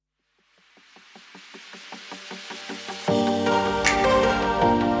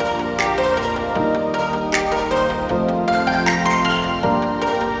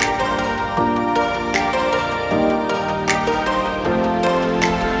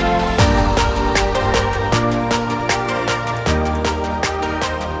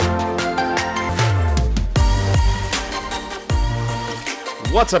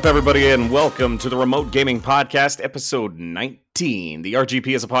What's up, everybody, and welcome to the Remote Gaming Podcast, episode 19. The RGP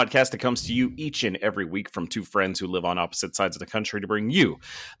is a podcast that comes to you each and every week from two friends who live on opposite sides of the country to bring you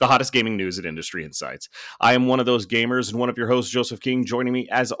the hottest gaming news and industry insights. I am one of those gamers and one of your hosts, Joseph King. Joining me,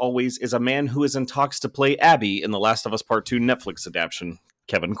 as always, is a man who is in talks to play Abby in The Last of Us Part 2 Netflix adaptation,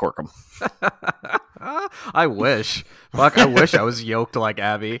 Kevin Corkum. I wish. Fuck, I wish I was yoked like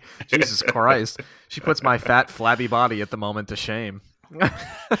Abby. Jesus Christ. She puts my fat, flabby body at the moment to shame.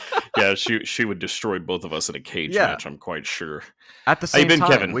 Yeah, she would destroy both of us in a cage match, I'm quite sure. At the same time,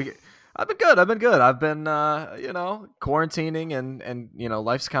 Kevin? I've been good. I've been quarantining and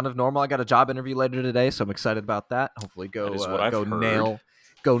life's kind of normal. I got a job interview later today, so I'm excited about that. Hopefully go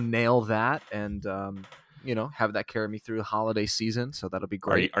nail that and have that carry me through the holiday season, so that'll be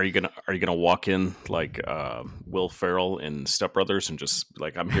great. Are you gonna walk in like Will Ferrell in Step Brothers and just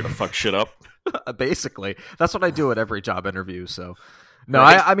like, I'm here to fuck shit up? Basically, that's what I do at every job interview. So, no,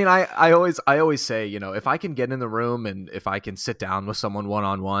 right. I always say, if I can get in the room and if I can sit down with someone one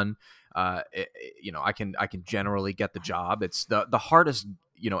on one, I can generally get the job. It's the hardest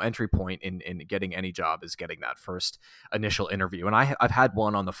entry point in getting any job is getting that first initial interview, and I've had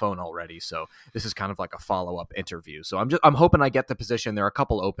one on the phone already, so this is kind of like a follow-up interview. So I'm hoping I get the position. There are a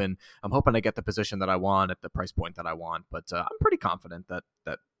couple open. I'm hoping I get the position that I want at the price point that I want, but I'm pretty confident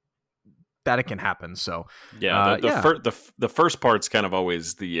that it can happen. So the first part's kind of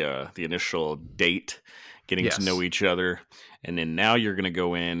always the initial date, getting to know each other, and then now you're going to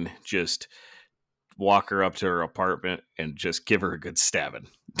go in, just walk her up to her apartment and just give her a good stabbing.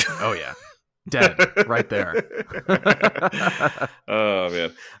 Oh yeah, dead right there. Oh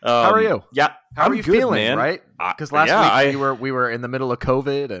man, how are you? Yeah, how are you good, feeling? Man. Right? Because last week we were in the middle of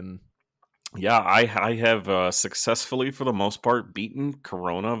COVID and. Yeah, I have successfully, for the most part, beaten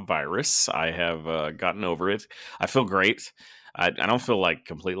coronavirus. I have gotten over it. I feel great. I don't feel like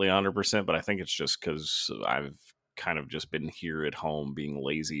completely 100%, but I think it's just because I've kind of just been here at home being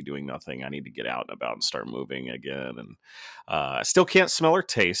lazy, doing nothing. I need to get out and about and start moving again. And I still can't smell or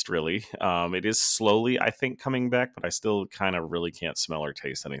taste, really. It is slowly, I think, coming back, but I still kind of really can't smell or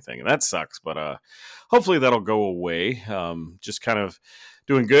taste anything. And that sucks, but hopefully that'll go away. Just kind of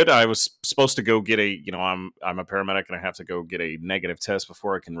doing good. I was supposed to go get I'm a paramedic and I have to go get a negative test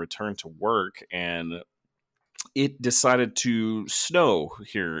before I can return to work. And it decided to snow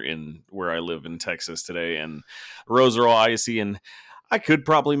here in where I live in Texas today, and roads are all icy, and I could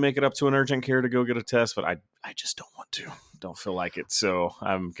probably make it up to an urgent care to go get a test, but I just don't want to. Don't feel like it. So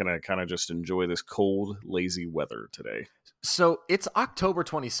I'm going to kind of just enjoy this cold, lazy weather today. So it's October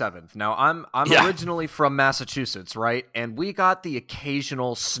 27th. Now I'm originally from Massachusetts, right? And we got the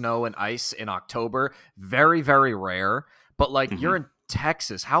occasional snow and ice in October. Very, very rare. But you're in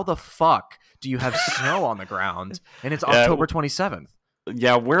Texas. How the fuck do you have snow on the ground? And it's October 27th.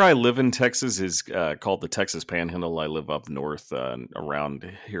 Yeah, where I live in Texas is called the Texas Panhandle. I live up north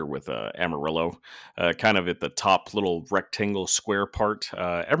around here with Amarillo, kind of at the top little rectangle square part.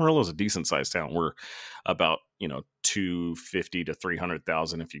 Amarillo is a decent sized town. We're about 250 to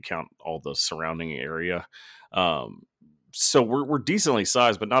 300,000 if you count all the surrounding area. So we're decently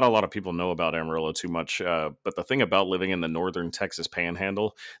sized, but not a lot of people know about Amarillo too much. But the thing about living in the northern Texas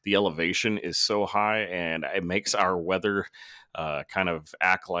Panhandle, the elevation is so high, and it makes our weather kind of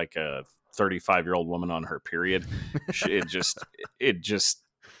act like a 35-year-old woman on her period.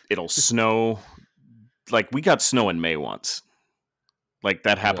 It'll snow. Like, we got snow in May once. Like,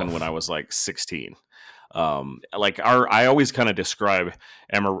 that happened when I was like 16. I always kind of describe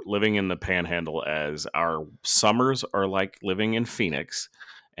living in the Panhandle as our summers are like living in Phoenix,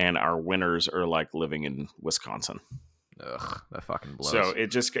 and our winters are like living in Wisconsin. Ugh, that fucking blows. So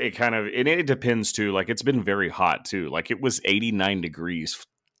it depends too. Like, it's been very hot too. Like, it was 89 degrees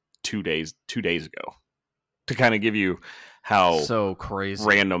 2 days ago, to kind of give you how so crazy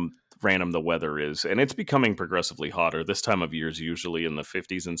random the weather is. And it's becoming progressively hotter. This time of year is usually in the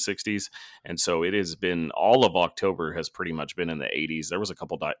 50s and 60s, and so it has been, all of October has pretty much been in the 80s. There was a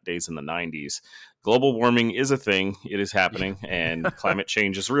couple days in the 90s. Global warming is a thing. It is happening, and climate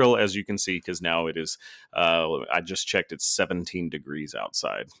change is real, as you can see, because now it is I just checked, it's 17 degrees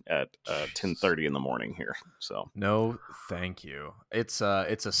outside at 10:30 in the morning here. So no thank you. It's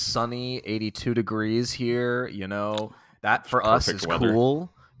a sunny 82 degrees here. That for us is weather.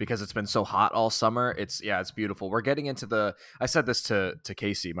 Cool, because it's been so hot all summer. It's beautiful. We're getting into I said this to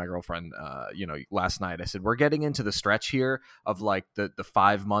Casey, my girlfriend, last night. I said we're getting into the stretch here of like the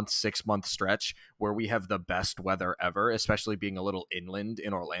 5 month, 6 month stretch where we have the best weather ever, especially being a little inland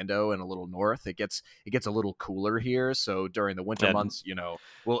in Orlando and a little north. It gets a little cooler here. So during the winter And months,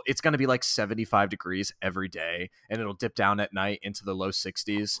 well, it's going to be like 75 degrees every day, and it'll dip down at night into the low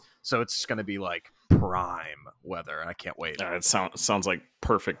 60s. So it's going to be like prime weather. I can't wait. it sounds like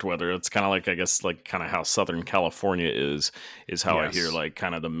perfect weather. It's kind of like, I guess, like kind of how Southern California is how I hear Yes. like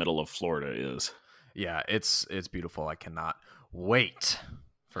kind of the middle of Florida is. Yeah, it's beautiful. I cannot wait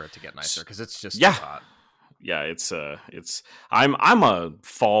for it to get nicer because it's just too Yeah, hot. yeah, it's I'm a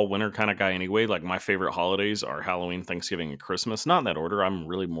fall winter kind of guy anyway. Like my favorite holidays are Halloween, Thanksgiving, and Christmas. Not in that order. I'm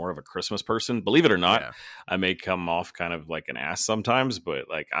really more of a Christmas person. Believe it or not, Yeah. I may come off kind of like an ass sometimes, but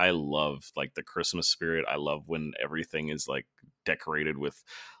like I love like the Christmas spirit. I love when everything is like decorated with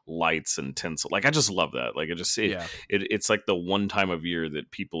lights and tinsel. Like I just love that. Like Yeah. it's like the one time of year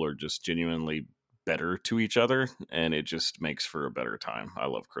that people are just genuinely better to each other, and it just makes for a better time. I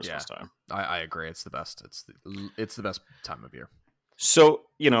love Yeah. Christmas time. I agree. It's the best. It's the best time of year. So,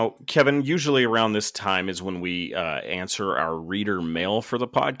 Kevin, usually around this time is when we answer our reader mail for the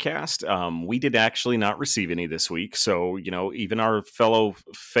podcast. We did actually not receive any this week. So, even our fellow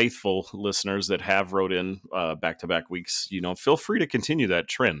faithful listeners that have wrote in back to back weeks, feel free to continue that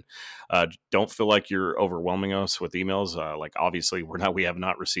trend. Don't feel like you're overwhelming us with emails. Like, obviously, we have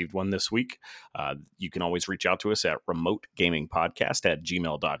not received one this week. You can always reach out to us at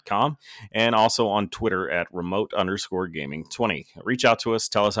remotegamingpodcast@gmail.com and also on Twitter at remote_gaming20. Reach out to us,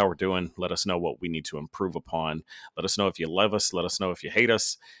 tell us how we're doing, let us know what we need to improve upon, let us know if you love us, let us know if you hate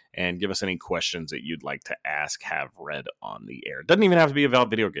us, and give us any questions that you'd like to ask, have read on the air. It doesn't even have to be about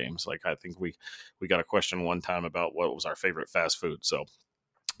video games. Like I think we got a question one time about what was our favorite fast food. So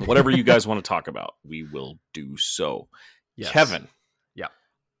whatever you guys want to talk about, we will do so. Yes. Kevin, Yeah.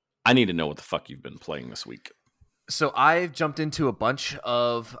 I need to know what the fuck you've been playing this week. So I've jumped into a bunch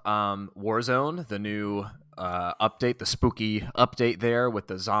of Warzone, the new update, the spooky update there with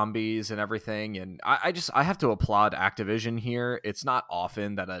the zombies and everything. And I have to applaud Activision here. It's not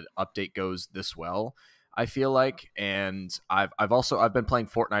often that an update goes this well, I feel like. And I've been playing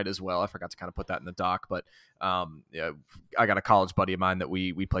Fortnite as well. I forgot to kind of put that in the doc, but yeah, I got a college buddy of mine that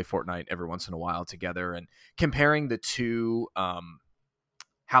we play Fortnite every once in a while together. And comparing the two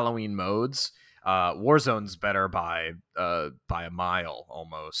Halloween modes, Warzone's better by a mile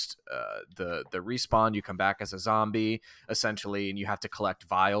almost. The respawn, you come back as a zombie essentially, and you have to collect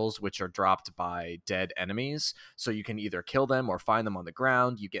vials, which are dropped by dead enemies. So you can either kill them or find them on the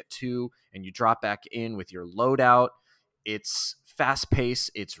ground. You get two, and you drop back in with your loadout. It's fast paced.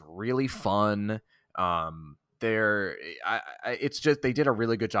 It's really fun. It's just they did a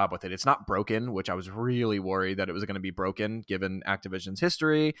really good job with it. It's not broken, which I was really worried that it was going to be broken given Activision's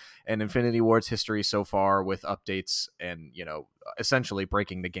history and Infinity Ward's history so far with updates and essentially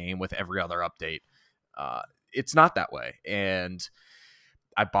breaking the game with every other update. It's not that way, and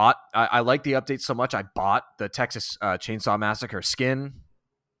I like the update so much I bought the Texas Chainsaw Massacre skin.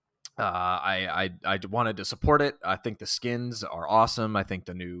 I wanted to support it. I think the skins are awesome. I think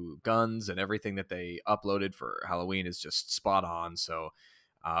the new guns and everything that they uploaded for Halloween is just spot on. So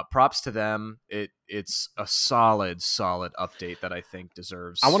props to them. It's a solid update that I think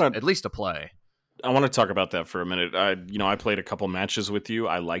deserves at least a play. I want to talk about that for a minute. I played a couple matches with you.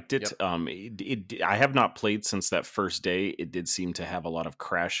 I liked it. Yep. I have not played since that first day. It did seem to have a lot of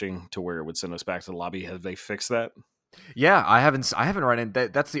crashing to where it would send us back to the lobby. Have they fixed that? Yeah, I haven't run in.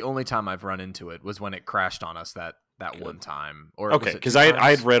 That's the only time I've run into it was when it crashed on us that one time. Or okay, because I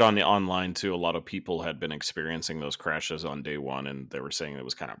had read on the online too. A lot of people had been experiencing those crashes on day one, and they were saying it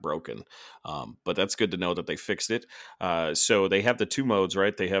was kind of broken. But that's good to know that they fixed it. So they have the two modes,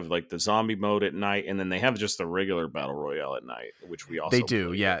 right? They have like the zombie mode at night, and then they have just the regular battle royale at night, which we also they do.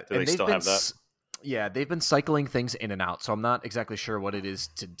 played. Yeah, Do they still have that? Yeah, they've been cycling things in and out, so I'm not exactly sure what it is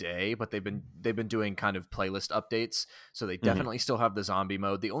today, but they've been doing kind of playlist updates, so they definitely still have the zombie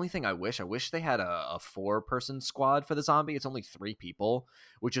mode. The only thing I wish they had a 4-person squad for the zombie. It's only 3 people,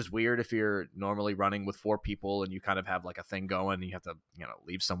 which is weird if you're normally running with 4 people and you kind of have like a thing going and you have to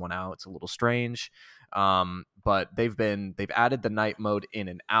leave someone out. It's a little strange. But they've added the night mode in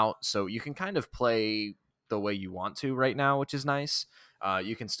and out, so you can kind of play the way you want to right now, which is nice.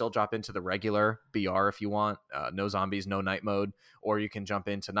 You can still drop into the regular BR if you want, no zombies, no night mode, or you can jump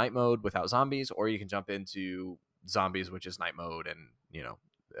into night mode without zombies, or you can jump into zombies, which is night mode, and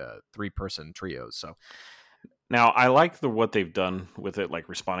 3-person trios. So Now, I like what they've done with it, like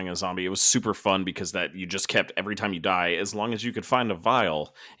respawning a zombie. It was super fun because that you just kept every time you die, as long as you could find a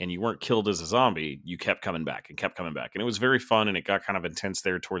vial and you weren't killed as a zombie, you kept coming back and kept coming back, and it was very fun. And it got kind of intense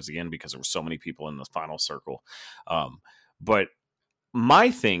there towards the end because there were so many people in the final circle. But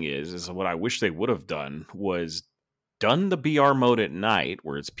my thing is what I wish they would have done was done the BR mode at night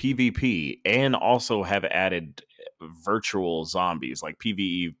where it's PvP and also have added virtual zombies like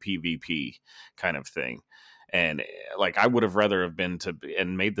PvE, PvP kind of thing. And like I would have rather have been to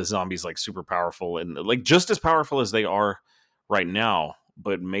and made the zombies like super powerful and like just as powerful as they are right now,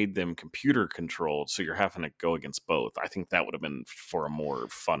 but made them computer controlled. So you're having to go against both. I think that would have been for a more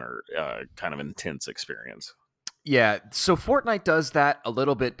funner, kind of intense experience. Yeah, so Fortnite does that a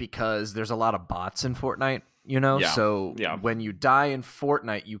little bit because there's a lot of bots in Fortnite, you know? Yeah. So Yeah. when you die in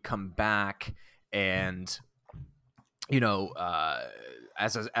Fortnite, you come back and, you know,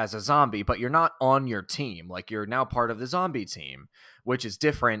 as a zombie, but you're not on your team. Like, you're now part of the zombie team, which is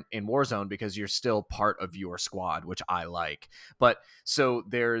different in Warzone because you're still part of your squad, which I like. But so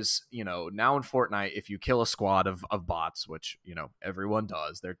there's, you know, now in Fortnite, if you kill a squad of bots, which, you know, everyone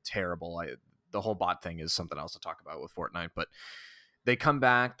does, they're terrible. The whole bot thing is something else to talk about with Fortnite, but they come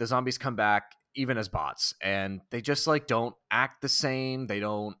back, the zombies come back even as bots, and they just like don't act the same.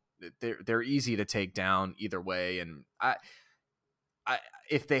 They're easy to take down either way. And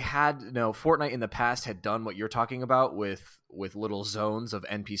if they had, you know, Fortnite in the past had done what you're talking about with little zones of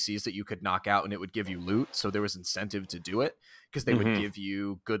NPCs that you could knock out and it would give you loot, so there was incentive to do it because they would give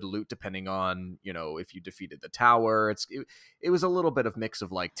you good loot depending on, you know, if you defeated the tower. It was a little bit of mix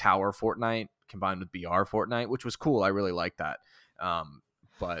of like tower Fortnite combined with BR Fortnite, which was cool. I really like that.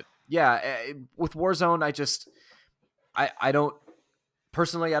 But yeah, with Warzone, I don't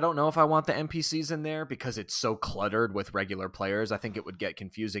personally, I don't know if I want the NPCs in there because it's so cluttered with regular players. I think it would get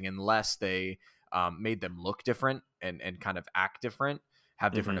confusing unless they made them look different and kind of act different,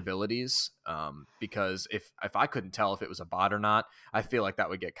 have different abilities. Because if I couldn't tell if it was a bot or not, I feel like that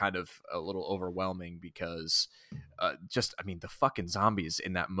would get kind of a little overwhelming because I mean, the fucking zombies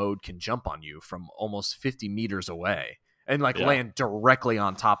in that mode can jump on you from almost 50 meters away and like land directly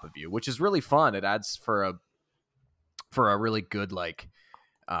on top of you, which is really fun. It adds for a really good like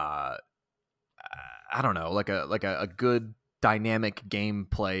I don't know, like a good dynamic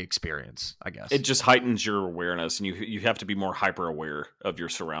gameplay experience, I guess. It just heightens your awareness, and you have to be more hyper aware of your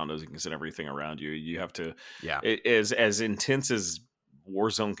surroundings and everything around you. You have to, as intense as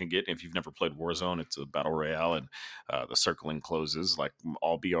Warzone can get. If you've never played Warzone, it's a battle royale, and the circling closes like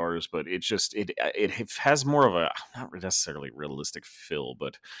all BRs, but it has more of a not necessarily realistic feel,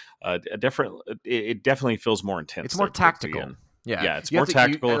 but it definitely feels more intense. It's more tactical. Yeah, it's more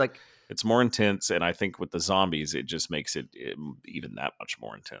tactical. It's more intense, and I think with the zombies, it just makes it even that much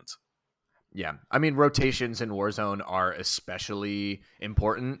more intense. Yeah, I mean, rotations in Warzone are especially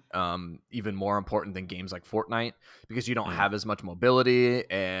important, even more important than games like Fortnite, because you don't have as much mobility,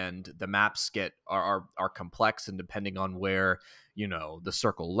 and the maps are complex, and depending on where, you know, the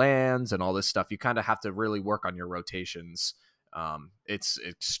circle lands and all this stuff, you kind of have to really work on your rotations. It's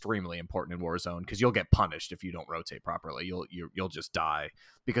extremely important in Warzone because you'll get punished if you don't rotate properly. You'll just die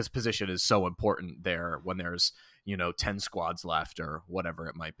because position is so important there when there's, you know, 10 squads left or whatever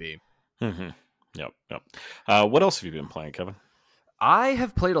it might be. Yep. What else have you been playing, Kevin? I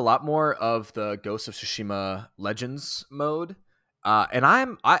have played a lot more of the Ghost of Tsushima Legends mode, and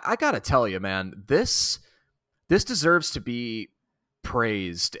I gotta tell you, man, this deserves to be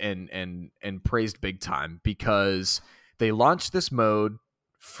praised and praised big time because they launched this mode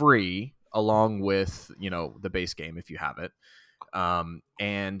free along with, you know, the base game if you have it,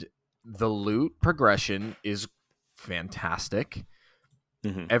 and the loot progression is fantastic.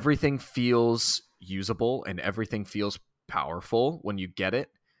 Everything feels usable and everything feels powerful when you get it.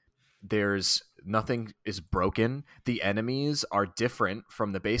 There's nothing is broken. The enemies are different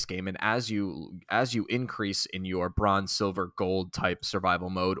from the base game, and as you increase in your bronze, silver, gold type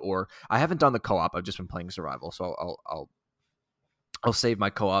survival mode, or I haven't done the co-op, I've just been playing survival, so I'll save my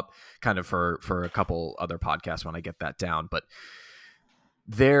co-op kind of for a couple other podcasts when I get that down. But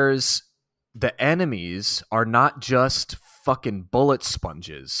the enemies are not just fucking bullet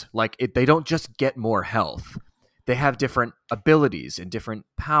sponges. Like they don't just get more health. They have different abilities and different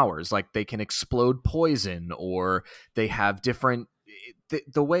powers. Like they can explode poison, or they have different.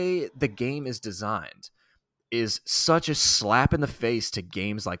 The way the game is designed is such a slap in the face to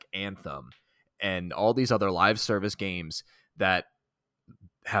games like Anthem and all these other live service games that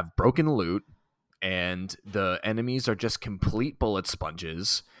have broken loot and the enemies are just complete bullet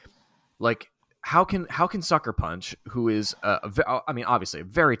sponges. Like, how can Sucker Punch, who is I mean, obviously a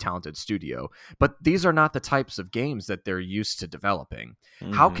very talented studio, but these are not the types of games that they're used to developing.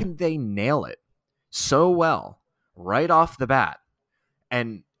 How Hmm. can they nail it so well right off the bat?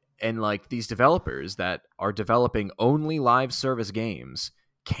 And like these developers that are developing only live service games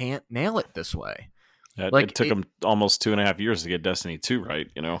can't nail it this way. It Like took them almost 2.5 years to get Destiny 2 right,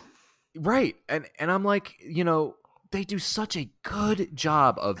 you know? right. And I'm like, they do such a good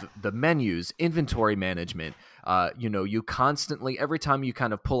job of the menus, inventory management. You constantly, every time you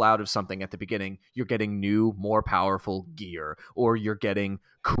kind of pull out of something at the beginning, you're getting new, more powerful gear, or you're getting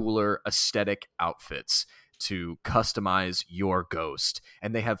cooler aesthetic outfits to customize your ghost.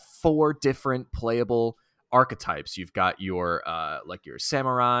 And they have 4 different playable archetypes. You've got your like your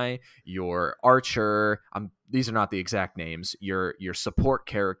samurai, your archer. These are not the exact names. Your support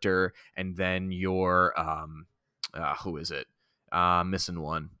character, and then your who is it? Missing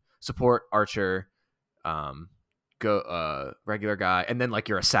one. Support, archer, um, go regular guy, and then like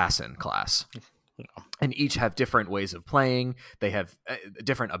your assassin class. And each have different ways of playing. They have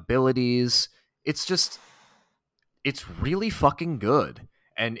different abilities. It's just it's really fucking good,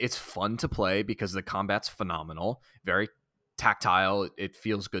 and it's fun to play because the combat's phenomenal, very tactile. It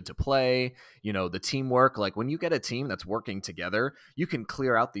feels good to play. The teamwork, like when you get a team that's working together, you can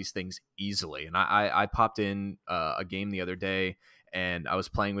clear out these things easily. And I popped in a game the other day, and I was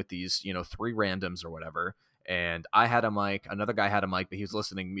playing with these 3 randoms or whatever, and I had a mic, another guy had a mic, but he was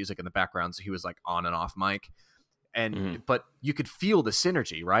listening to music in the background, so he was like on and off mic. And Hmm. but you could feel the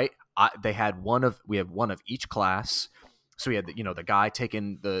synergy, right? We had one of each class. So we had the guy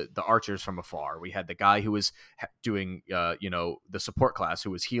taking the archers from afar. We had the guy who was doing the support class,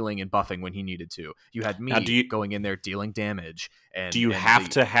 who was healing and buffing when he needed to. You had Now, me going in there dealing damage, do and you and have the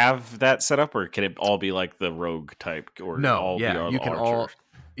to have that set up, or can it all be like the rogue type, or No, all be yeah, all you can archer? all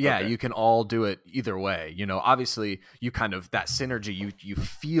yeah, Okay. you can all do it either way. Obviously you kind of that synergy, you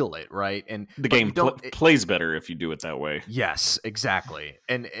feel it, right? And The but you game don't plays better if you do it that way. Yes, exactly.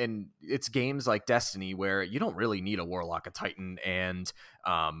 And it's games like Destiny where you don't really need a warlock, a titan, and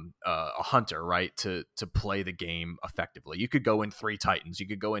a hunter, right, to play the game effectively. You could go in 3 titans. You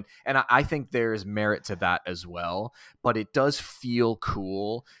could go in, and I think there's merit to that as well. But it does feel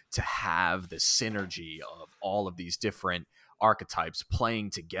cool to have the synergy of all of these different archetypes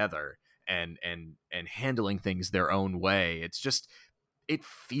playing together and handling things their own way. It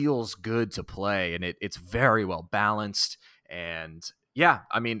feels good to play, and it's very well balanced. And yeah,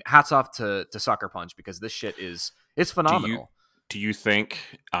 I mean, hats off to Sucker Punch, because this shit is it's Do you phenomenal. do you think,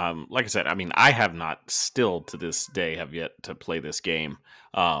 like I said, I mean, I have not, still to this day, have yet to play this game,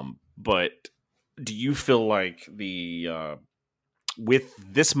 but do you feel like the with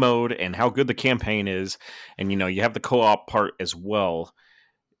this mode and how good the campaign is, and you have the co-op part as well,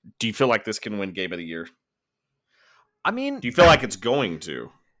 do you feel like this can win Game of the Year? I mean, Do you feel like it's going to?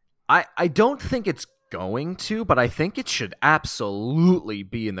 I don't think it's going to, but I think it should absolutely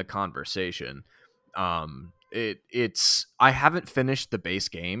be in the conversation. It's I haven't finished the base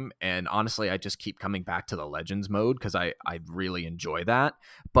game, and honestly, I just keep coming back to the Legends mode because I really enjoy that.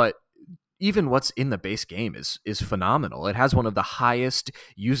 But even what's in the base game is phenomenal. It has one of the highest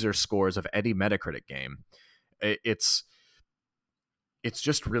user scores of any Metacritic game. It's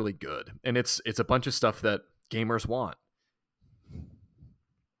just really good, and it's a bunch of stuff that gamers want.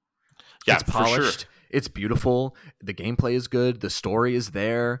 Yeah, It's for sure. polished, it's beautiful, the gameplay is good, the story is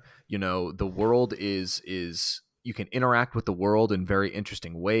there. The world is you can interact with the world in very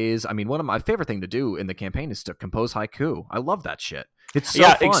interesting ways. I mean, one of my favorite thing to do in the campaign is to compose haiku. I love that shit. It's so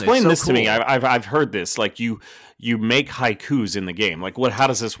Yeah, fun, it's explain so this to me. cool. I've heard this. Like, you make haikus in the game. Like, what? How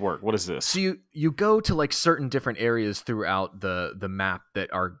does this work? What is So this? you go to like certain different areas throughout the map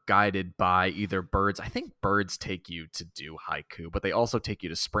that are guided by either birds. I think birds take you to do haiku, but they also take you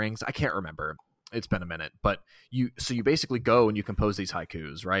to springs. I can't remember. It's been a minute, but you basically go and you compose these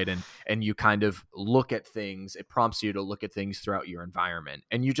haikus, right? And you kind of look at things. It prompts you to look at things throughout your environment,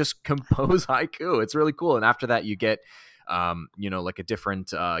 and you just compose haiku. It's really cool. And after that, you get like a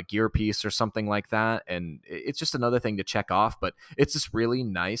different gear piece or something like that, and it's just another thing to check off. But it's this really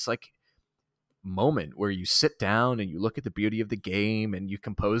nice like moment where you sit down and you look at the beauty of the game and you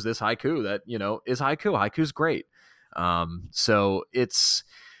compose this haiku that is haiku's great. So it's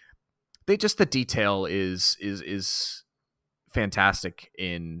they just the detail is fantastic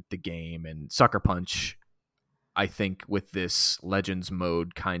in the game. And Sucker Punch, I think, with this Legends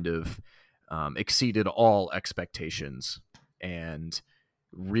mode kind of exceeded all expectations, and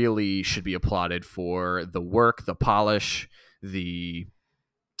really should be applauded for the work, the polish, the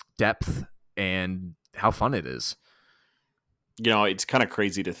depth, and how fun it is. It's kind of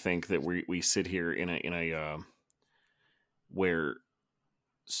crazy to think that we sit here in a where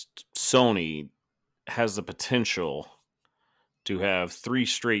Sony has the potential to have 3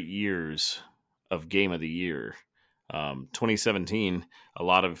 straight years of Game of the Year. 2017, a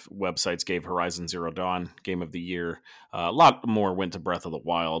lot of websites gave Horizon Zero Dawn Game of the Year. A lot more went to Breath of the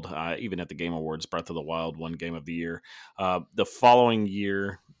Wild. Even at the Game Awards, Breath of the Wild won Game of the Year. The following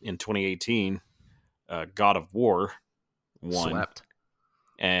year, in 2018, God of War won. Swept.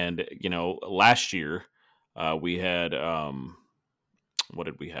 And, last year, we had. What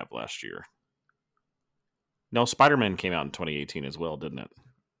did we have last year? No, Spider-Man came out in 2018 as well, didn't it?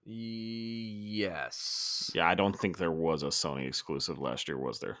 Yes. Yeah, I don't think there was a Sony exclusive last year,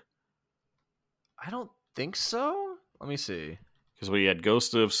 was there? I don't think so. Let me see. Because we had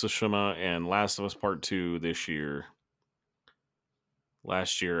Ghost of Tsushima and Last of Us Part 2 this year.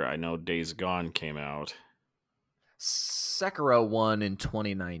 Last year, I know Days Gone came out. Sekiro won in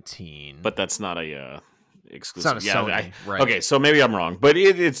 2019. But that's not a exclusive. It's not a Sony, right? Okay, so maybe I'm wrong. But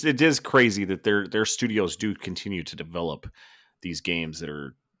it is crazy that their studios do continue to develop these games that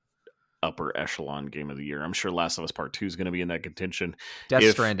are upper echelon Game of the Year. I'm sure Last of Us Part 2 is going to be in that contention. Death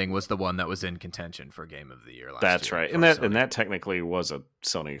Stranding was the one that was in contention for Game of the Year last year. That's right. And that technically was a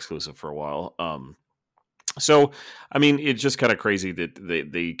Sony exclusive for a while. So, I mean, it's just kind of crazy that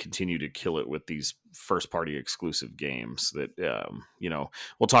they continue to kill it with these first-party exclusive games that,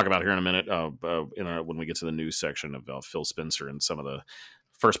 we'll talk about here in a minute when we get to the news section of Phil Spencer and some of the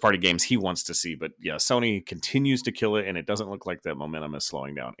first-party games he wants to see. But, yeah, Sony continues to kill it, and it doesn't look like that momentum is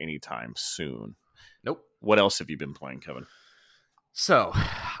slowing down anytime soon. Nope. What else have you been playing, Kevin? So,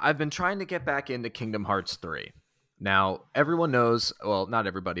 I've been trying to get back into Kingdom Hearts 3. Now, everyone knows, well, not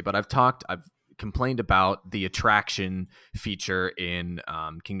everybody, but I've complained about the attraction feature in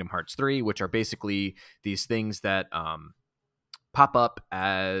Kingdom Hearts 3, which are basically these things that pop up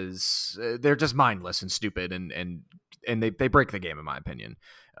as they're just mindless and stupid, and they break the game, in my opinion.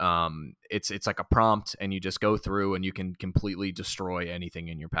 It's like a prompt, and you just go through and you can completely destroy anything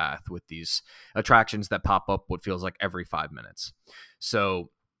in your path with these attractions that pop up what feels like every 5 minutes.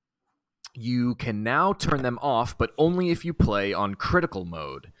 So you can now turn them off, but only if you play on critical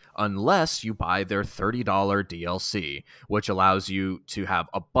mode, unless you buy their $30 DLC, which allows you to have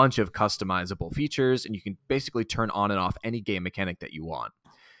a bunch of customizable features, and you can basically turn on and off any game mechanic that you want.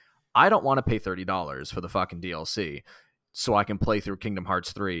 I don't want to pay $30 for the fucking DLC so I can play through Kingdom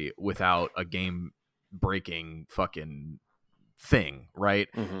Hearts 3 without a game-breaking fucking thing, right?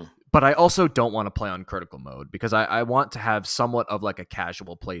 Mm-hmm. But I also don't want to play on critical mode because I want to have somewhat of like a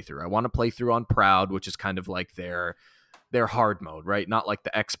casual playthrough. I want to play through on Proud, which is kind of like their hard mode, right? Not like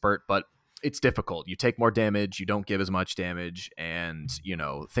the expert, but it's difficult. You take more damage, you don't give as much damage, and,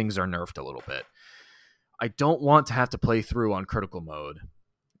 things are nerfed a little bit. I don't want to have to play through on critical mode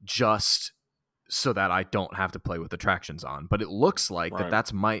just so that I don't have to play with attractions on. But it looks like right.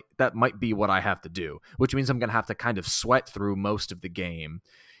 that might be what I have to do, which means I'm going to have to kind of sweat through most of the game,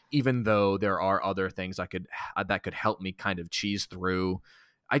 even though there are other things that could help me kind of cheese through.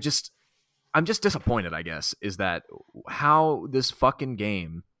 I'm just disappointed, I guess, is that how this fucking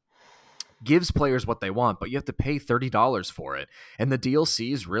game gives players what they want, but you have to pay $30 for it. And the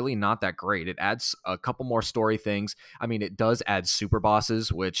DLC is really not that great. It adds a couple more story things. I mean, it does add super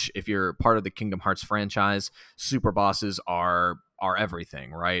bosses, which if you're part of the Kingdom Hearts franchise, super bosses are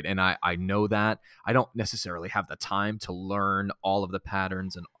everything, right? And I know that. I don't necessarily have the time to learn all of the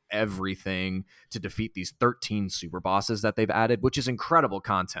patterns and everything to defeat these 13 super bosses that they've added, which is incredible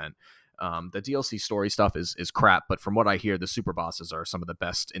content. The DLC story stuff is crap, but from what I hear, the super bosses are some of the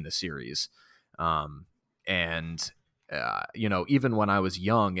best in the series. Even when I was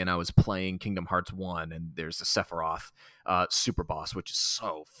young and I was playing Kingdom Hearts 1, and there's the Sephiroth super boss, which is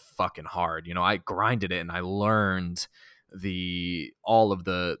so fucking hard. I grinded it and I learned all of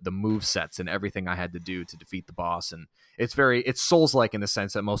the move sets and everything I had to do to defeat the boss, and it's Souls-like in the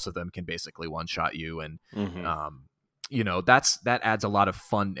sense that most of them can basically one-shot you, and that adds a lot of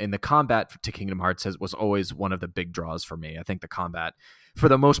fun. And the combat to Kingdom Hearts was always one of the big draws for me. I think the combat, for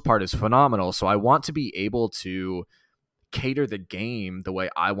the most part, is phenomenal. So I want to be able to cater the game the way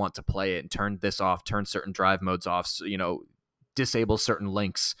I want to play it and turn this off, turn certain drive modes off, so, disable certain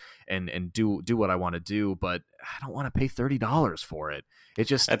links and do what I want to do. But I don't want to pay $30 for it. It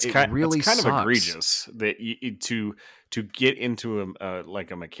just really kind sucks. of egregious that to get into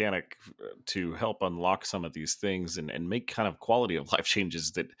a mechanic to help unlock some of these things and make kind of quality of life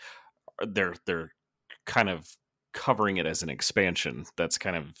changes that they're kind of covering it as an expansion. That's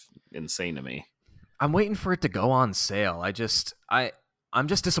kind of insane to me. I'm waiting for it to go on sale. I'm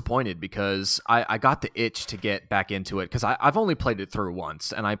just disappointed because I got the itch to get back into it because I've only played it through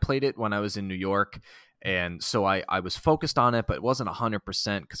once, and I played it when I was in New York. And so I was focused on it, but it wasn't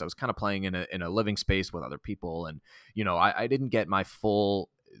 100% because I was kind of playing in a living space with other people. And, I didn't get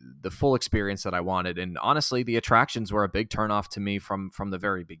the full experience that I wanted. And honestly, the attractions were a big turnoff to me from the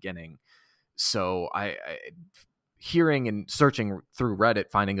very beginning. So I hearing and searching through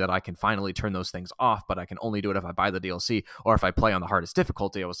Reddit, finding that I can finally turn those things off, but I can only do it if I buy the DLC or if I play on the hardest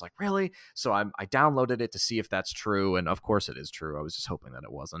difficulty. I was like, really? So I downloaded it to see if that's true. And of course it is true. I was just hoping that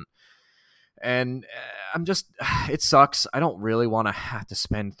it wasn't. And it sucks. I don't really want to have to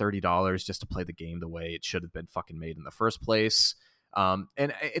spend $30 just to play the game the way it should have been fucking made in the first place. And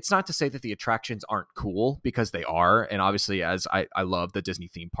it's not to say that the attractions aren't cool, because they are. And obviously, as I love the Disney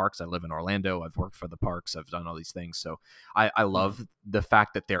theme parks. I live in Orlando. I've worked for the parks. I've done all these things. So I love the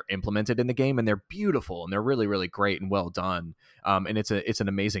fact that they're implemented in the game, and they're beautiful and they're really, really great and well done. And it's an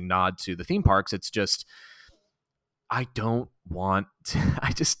amazing nod to the theme parks. It's just, I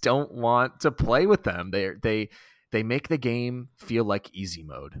just don't want to play with them. They make the game feel like easy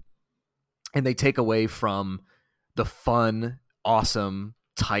mode, and they take away from the fun, awesome,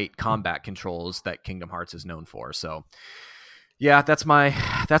 tight combat controls that Kingdom Hearts is known for. So yeah, that's my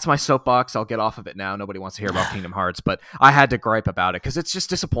soapbox. I'll get off of it now. Nobody wants to hear about Kingdom Hearts, but I had to gripe about it because it's just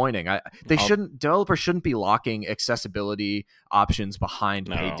disappointing. Developers shouldn't be locking accessibility options behind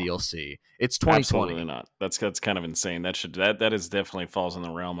paid DLC. It's 2020. Absolutely not. That's kind of insane. That is definitely falls in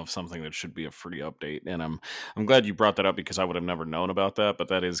the realm of something that should be a free update. And I'm glad you brought that up, because I would have never known about that. But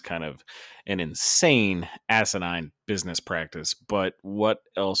that is kind of an insane, asinine business practice. But what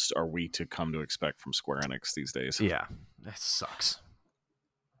else are we to come to expect from Square Enix these days? Yeah, that sucks.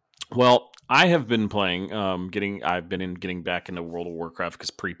 Well, I have been playing, getting back into World of Warcraft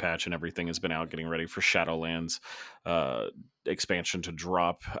because pre-patch and everything has been out, getting ready for Shadowlands expansion to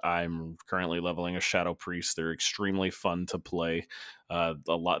drop. I'm currently leveling a Shadow Priest. They're extremely fun to play.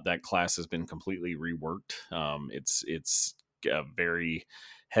 That class has been completely reworked. It's a very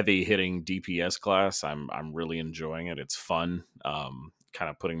heavy hitting DPS class. I'm really enjoying it. It's fun. Kind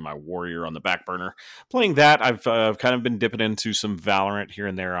of putting my warrior on the back burner. Playing that, I've kind of been dipping into some Valorant here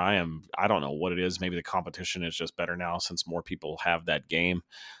and there. I don't know what it is. Maybe the competition is just better now since more people have that game,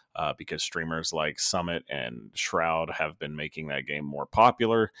 because streamers like Summit and Shroud have been making that game more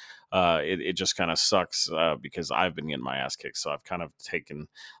popular. It just kind of sucks because I've been getting my ass kicked. So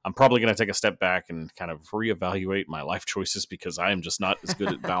I'm probably going to take a step back and kind of reevaluate my life choices, because I am just not as good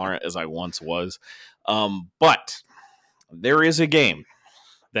at Valorant as I once was. But there is a game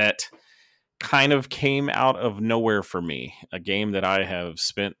that kind of came out of nowhere for me, a game that I have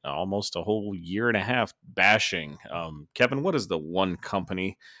spent almost a whole year and a half bashing. Kevin, what is the one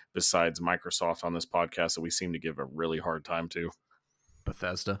company besides Microsoft on this podcast that we seem to give a really hard time to?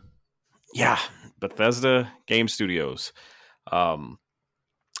 Bethesda. Yeah, Bethesda Game Studios. I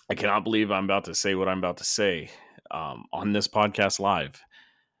cannot believe I'm about to say what I'm about to say on this podcast live,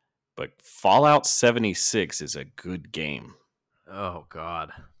 but Fallout 76 is a good game. Oh,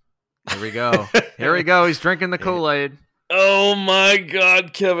 God. Here we go. Here we go. He's drinking the Kool-Aid. Oh, my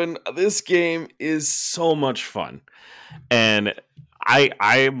God, Kevin. This game is so much fun. And I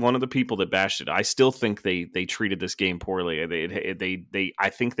am one of the people that bashed it. I still think they treated this game poorly. I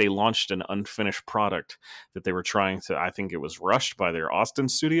think they launched an unfinished product that they were trying to. I think it was rushed by their Austin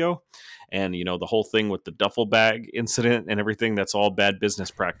studio, and the whole thing with the duffel bag incident and everything. That's all bad business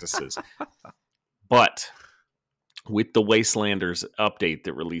practices. But with the Wastelanders update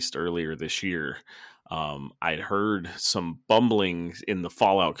that released earlier this year, I'd heard some bumblings in the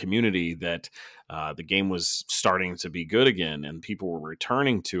Fallout community that the game was starting to be good again and people were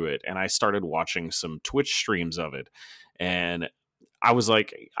returning to it. And I started watching some Twitch streams of it. And I was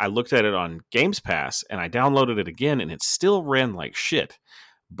like, I looked at it on Games Pass and I downloaded it again, and it still ran like shit.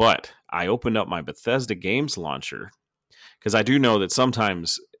 But I opened up my Bethesda Games launcher, because I do know that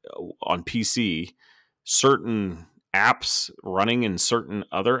sometimes on PC, certain apps running in certain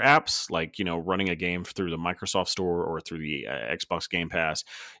other apps, like running a game through the Microsoft Store or through the Xbox Game Pass,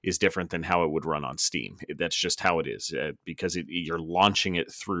 is different than how it would run on Steam. That's just how it is, because you're launching it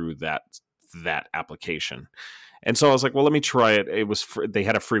through that application. And so I was like, well, let me try it. It was they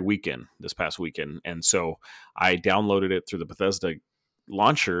had a free weekend this past weekend, and so I downloaded it through the Bethesda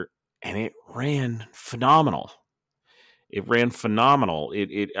launcher, and it ran phenomenal. It ran phenomenal.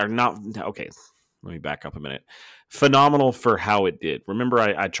 It are not okay. Let me back up a minute. Phenomenal for how it did. Remember,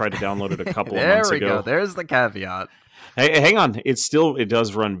 I tried to download it a couple of months ago. There we go. There's the caveat. Hey, hang on. It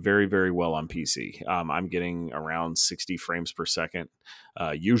does run very, very well on PC. I'm getting around 60 frames per second,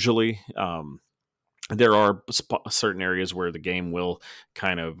 usually. there are certain areas where the game will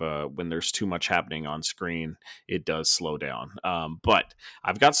kind of when there's too much happening on screen, it does slow down. But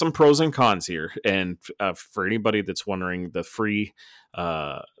I've got some pros and cons here, and for anybody that's wondering, the free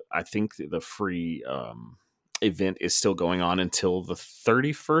I think the free event is still going on until the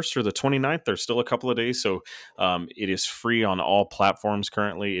 31st or the 29th. There's still a couple of days, so it is free on all platforms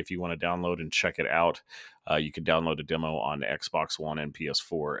currently. If you want to download and check it out, you can download a demo on Xbox One and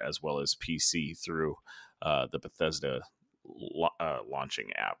PS4 as well as PC through the Bethesda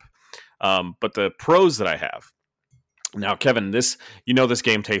launching app. But the pros that I have now, Kevin, this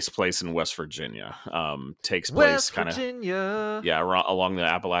game takes place in West Virginia. Takes place West kind of Virginia. yeah along the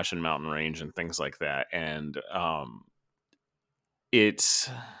Appalachian Mountain Range and things like that, and it's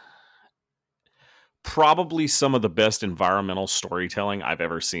probably some of the best environmental storytelling I've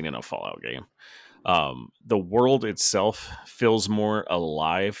ever seen in a Fallout game. The world itself feels more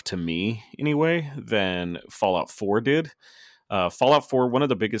alive to me anyway than Fallout 4 did. Fallout 4, one of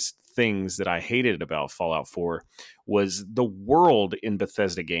the biggest things that I hated about Fallout 4 was the world in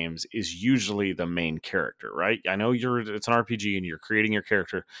Bethesda games is usually the main character, right? I know it's an RPG and you're creating your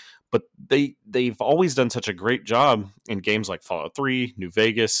character, but they've always done such a great job in games like Fallout 3, New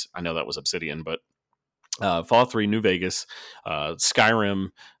Vegas. I know that was Obsidian, but Fallout 3, New Vegas,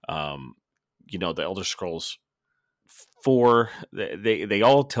 Skyrim, the Elder Scrolls 4, they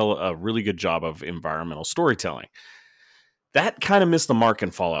all tell a really good job of environmental storytelling. That kind of missed the mark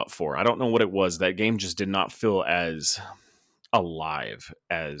in Fallout 4. I don't know what it was. That game just did not feel as alive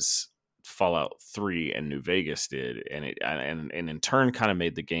as Fallout 3 and New Vegas did, and in turn kind of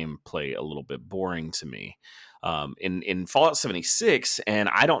made the gameplay a little bit boring to me. In Fallout 76, and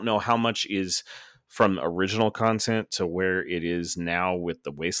I don't know how much is from original content to where it is now with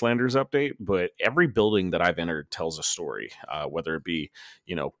the Wastelanders update, but every building that I've entered tells a story, whether it be,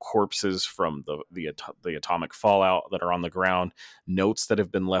 corpses from the atomic fallout that are on the ground, notes that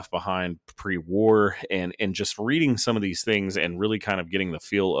have been left behind pre-war, and just reading some of these things and really kind of getting the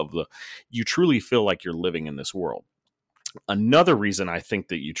feel of you truly feel like you're living in this world. Another reason I think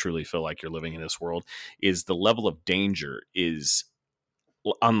that you truly feel like you're living in this world is the level of danger is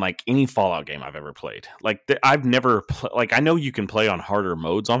unlike any Fallout game I've ever played. Like I've never like I know you can play on harder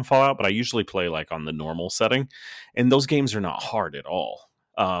modes on Fallout, but I usually play like on the normal setting, and those games are not hard at all.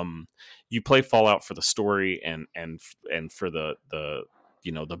 You play Fallout for the story and for the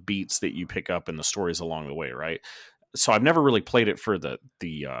beats that you pick up and the stories along the way, right? So I've never really played it for the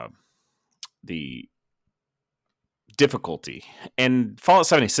difficulty. And Fallout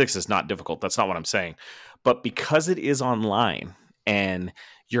 76 is not difficult. That's not what I'm saying. But because it is online, and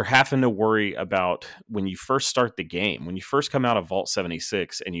you're having to worry about when you first start the game, when you first come out of Vault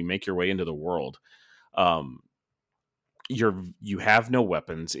 76 and you make your way into the world, you have no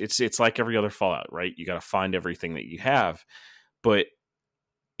weapons. It's like every other Fallout, right? You got to find everything that you have, but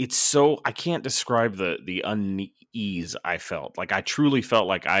it's so I can't describe the unease I felt. Like I truly felt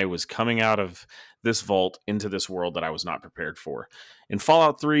like I was coming out of this vault into this world that I was not prepared for. In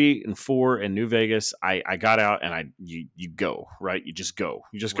Fallout 3 and 4 and New Vegas, I got out and you go, right? You just go.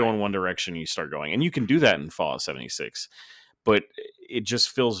 You just go in one direction and you start going. And you can do that in Fallout 76. But it just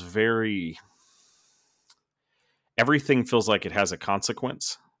feels everything feels like it has a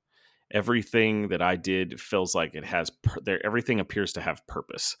consequence. Everything that I did feels like it has everything appears to have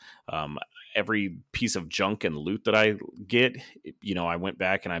purpose. Every piece of junk and loot that I get, I went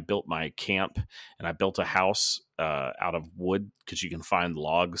back and I built my camp and I built a house out of wood because you can find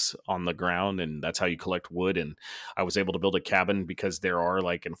logs on the ground and that's how you collect wood. And I was able to build a cabin because there are,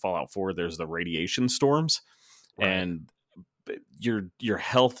 like in Fallout 4, there's the radiation storms. Right. And your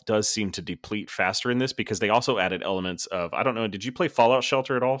health does seem to deplete faster in this because they also added elements of, I don't know, did you play Fallout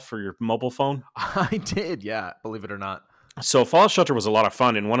Shelter at all for your mobile phone? I did, yeah, believe it or not. So Fallout Shelter was a lot of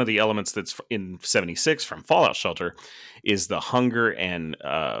fun, and one of the elements that's in 76 from Fallout Shelter is the hunger and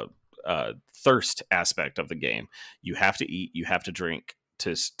thirst aspect of the game. You have to eat, you have to drink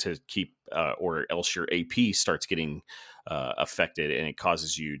to keep, or else your AP starts getting affected, and it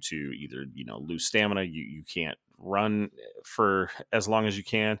causes you to either lose stamina. You can't run for as long as you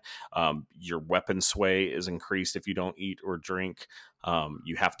can. Your weapon sway is increased if you don't eat or drink.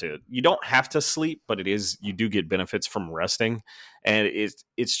 You don't have to sleep, but you do get benefits from resting. And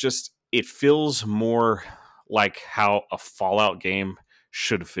it feels more like how a Fallout game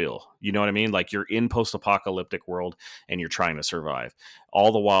should feel. You know what I mean? Like you're in post-apocalyptic world and you're trying to survive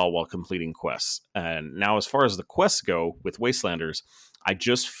all the while completing quests. And now as far as the quests go with Wastelanders, I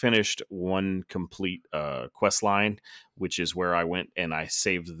just finished one complete quest line, which is where I went and I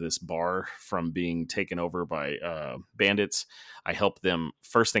saved this bar from being taken over by bandits. I helped them.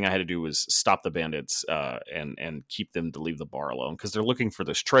 First thing I had to do was stop the bandits and keep them to leave the bar alone because they're looking for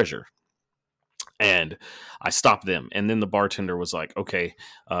this treasure. And I stopped them, and then the bartender was like, "Okay,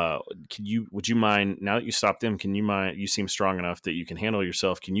 would you mind, now that you stopped them? Can you mind? You seem strong enough that you can handle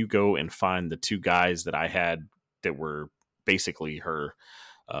yourself. Can you go and find the two guys that I had that were basically her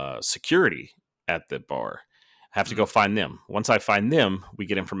security at the bar? I have to go find them. Once I find them, we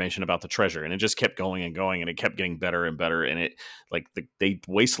get information about the treasure." And it just kept going and going, and it kept getting better and better. And it like they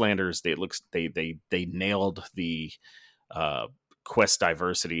Wastelanders, they nailed the quest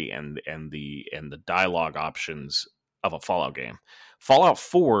diversity and the dialogue options of a Fallout game. Fallout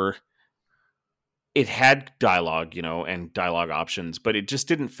 4, it had dialogue, and dialogue options, but it just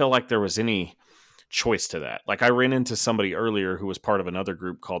didn't feel like there was any choice to that. Like I ran into somebody earlier who was part of another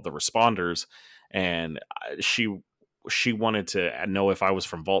group called the Responders, and she wanted to know if I was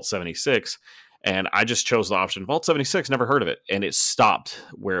from Vault 76. And I just chose the option Vault 76, never heard of it. And it stopped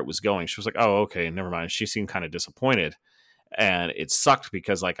where it was going. She was like, "Oh, okay, never mind." She seemed kind of disappointed. And it sucked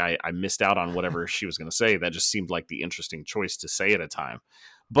because like I missed out on whatever she was going to say. That just seemed like the interesting choice to say at a time.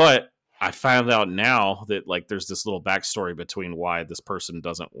 But I found out now that like there's this little backstory between why this person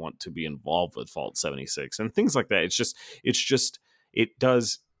doesn't want to be involved with Vault 76 and things like that.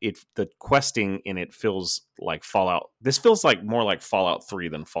 The questing in it feels like Fallout. This feels like more like Fallout 3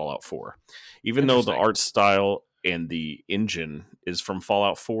 than Fallout 4. Even though the art style and the engine is from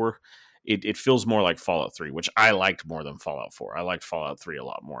Fallout 4, it feels more like Fallout 3, which I liked more than Fallout 4. I liked Fallout 3 a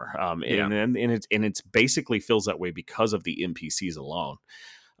lot more. Yeah. And it's basically feels that way because of the NPCs alone.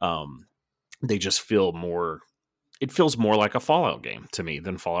 They just feel more. It feels more like a Fallout game to me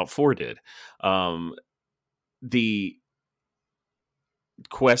than Fallout 4 did. The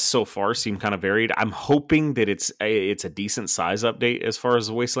quests so far seem kind of varied. I'm hoping that it's a decent size update as far as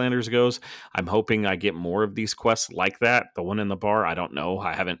the Wastelanders goes. I'm hoping I get more of these quests like that. The one in the bar, I don't know.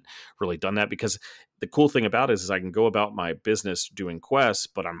 I haven't really done that because the cool thing about it is I can go about my business doing quests,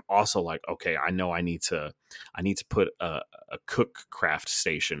 but I'm also like, okay, I know I need to put a cook craft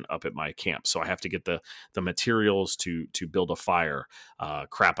station up at my camp. So I have to get the materials to build a fire.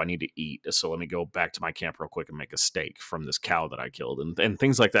 Crap, I need to eat. So let me go back to my camp real quick and make a steak from this cow that I killed and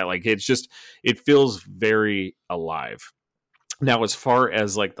things like that. Like it feels very alive. Now, as far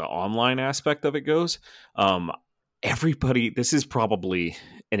as like the online aspect of it goes, everybody, this is probably,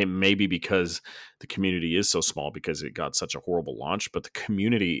 and it may be because the community is so small because it got such a horrible launch, but the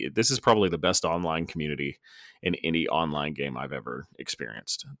community, this is probably the best online community in any online game I've ever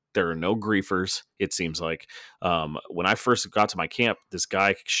experienced. There are no griefers, it seems like. When I first got to my camp, this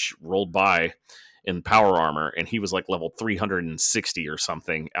guy rolled by in power armor and he was like level 360 or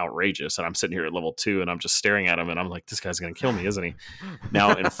something outrageous, and I'm sitting here at level 2 and I'm just staring at him and I'm like, this guy's gonna kill me, isn't he?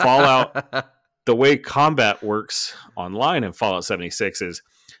 Now in Fallout, the way combat works online in Fallout 76 is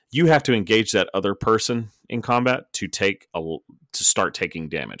you have to engage that other person in combat to start taking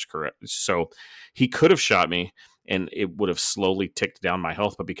damage, correct? So he could have shot me and it would have slowly ticked down my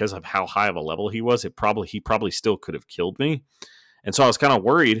health, but because of how high of a level he was, he probably still could have killed me. And so I was kind of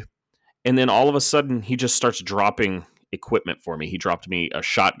worried. And then all of a sudden he just starts dropping equipment for me. He dropped me a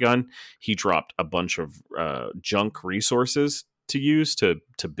shotgun. He dropped a bunch of junk resources to use to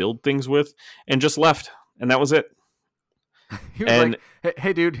build things with, and just left. And that was it. He was like,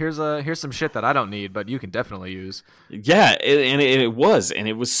 hey dude, here's some shit that I don't need, but you can definitely use. Yeah, it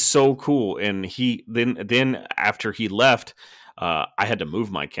was so cool. And he then after he left, I had to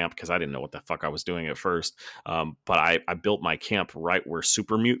move my camp because I didn't know what the fuck I was doing at first. But I built my camp right where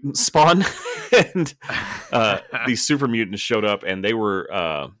super mutants spawn. And these super mutants showed up, and they were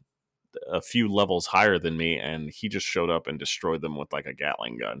a few levels higher than me, and he just showed up and destroyed them with like a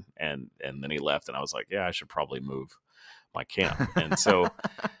Gatling gun, and then he left, and I was like, yeah, I should probably move my camp. And so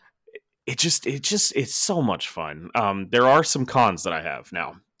it's so much fun. There are some cons that I have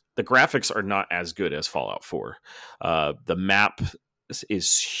now. The graphics are not as good as Fallout 4. The map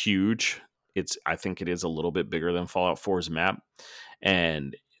is huge. I think it is a little bit bigger than Fallout 4's map,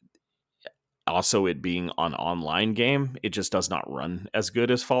 and also it being an online game, it just does not run as good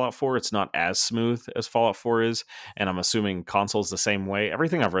as Fallout 4. It's not as smooth as Fallout 4 is, and I'm assuming console's the same way.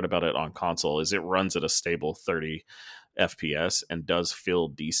 Everything I've read about it on console is it runs at a stable 30 FPS and does feel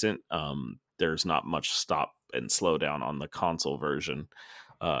decent. There's not much stop and slow down on the console version.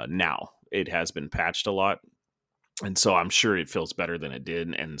 Now it has been patched a lot, and so I'm sure it feels better than it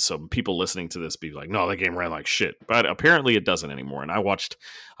did. And so people listening to this be like, no, that game ran like shit. But apparently it doesn't anymore. And I watched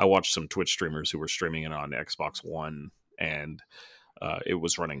some Twitch streamers who were streaming it on Xbox One and it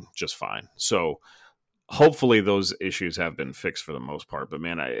was running just fine. So hopefully those issues have been fixed for the most part. But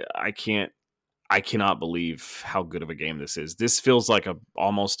man, I cannot believe how good of a game this is. This feels like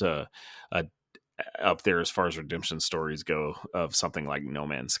almost a up there as far as redemption stories go of something like No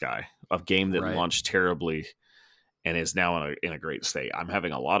Man's Sky, a game that Right. launched terribly and is now in a great state. I'm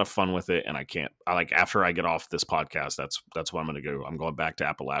having a lot of fun with it, and I like after I get off this podcast, that's what I'm going to go. I'm going back to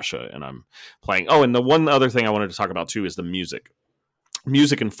Appalachia, and I'm playing. Oh, and the one other thing I wanted to talk about too is the music.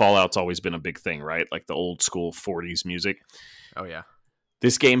 Music in Fallout's always been a big thing, right? Like the old school 40s music. Oh yeah.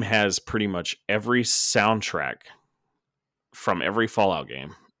 This game has pretty much every soundtrack from every Fallout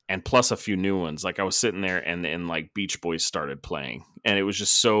game, and plus a few new ones. Like I was sitting there, and like Beach Boys started playing, and it was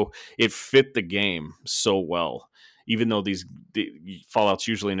just it fit the game so well. Even though the Fallout's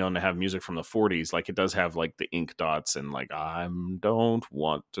usually known to have music from the 40s, like it does have like the ink dots and like I don't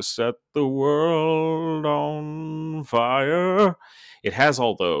want to set the world on fire. It has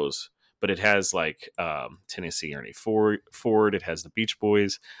all those, but it has like Tennessee Ernie Ford. It has the Beach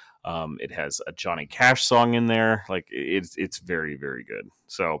Boys. It has a Johnny Cash song in there. Like it's very, very good.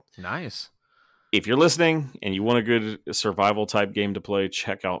 So Nice. if you're listening and you want a good survival type game to play,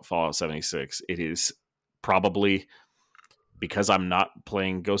 check out Fallout 76. It is probably, because I'm not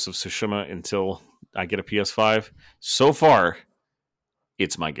playing Ghost of Tsushima until I get a PS5. So far,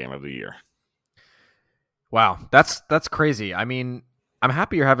 it's my game of the year. Wow, that's crazy. I mean, I'm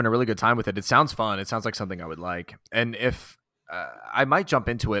happy you're having a really good time with it. It sounds fun. It sounds like something I would like. And if I might jump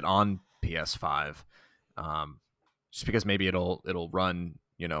into it on PS5, um, just because maybe it'll run,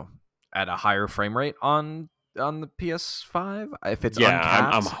 at a higher frame rate on the PS5 if it's Yeah,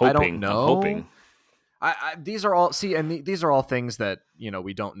 I'm uncapped. I don't hoping. I'm know. hoping. These are all these are all things that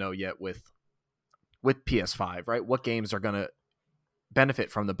we don't know yet with PS5, right? What games are gonna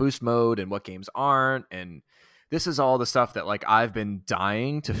benefit from the boost mode and what games aren't, and this is all the stuff that like I've been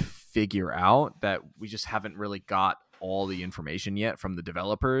dying to figure out that we just haven't really got all the information yet from the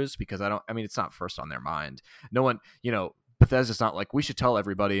developers, because I mean it's not first on their mind. No one, Bethesda's not like, we should tell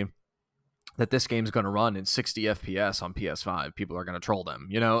everybody that this game's going to run in 60 FPS on PS5. People are going to troll them,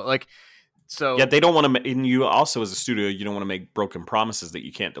 like, so Yeah, they don't want to. And you also, as a studio, you don't want to make broken promises that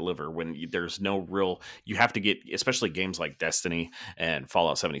you can't deliver when there's no real. You have to get, especially games like Destiny and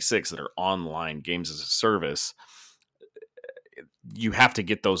Fallout 76 that are online games as a service. You have to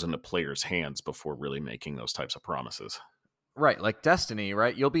get those into players' hands before really making those types of promises. right, like Destiny,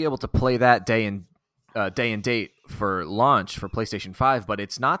 right? You'll be able to play that day and date for launch for PlayStation 5, but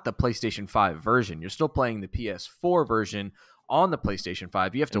it's not the PlayStation 5 version. You're still playing the PS4 version on the PlayStation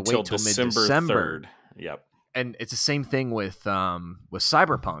 5. You have to wait till mid-December. 3rd. Yep. And it's the same thing with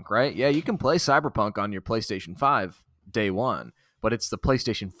Cyberpunk, right? Yeah, you can play Cyberpunk on your PlayStation 5 day one, but it's the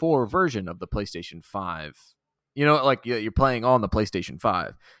PlayStation 4 version of the PlayStation 5. Like you're playing on the PlayStation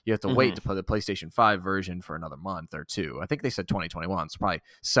 5. You have to wait to play the PlayStation 5 version for another month or two. I think they said 2021. It's probably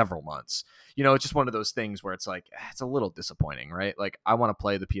several months. It's just one of those things where it's like, it's a little disappointing, right? Like I want to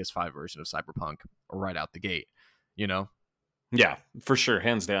play the PS5 version of Cyberpunk right out the gate, Yeah, for sure,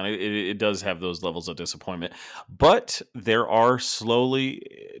 hands down. It does have those levels of disappointment, but there are slowly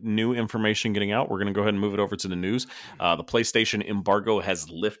new information getting out. We're going to go ahead and move it over to the news. The PlayStation embargo has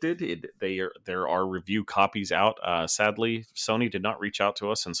lifted. There are review copies out. Sadly, Sony did not reach out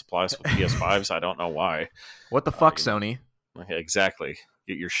to us and supply us with PS5s. I don't know why. What the fuck, Sony? Exactly.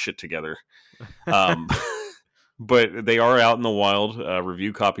 Get your shit together. But they are out in the wild.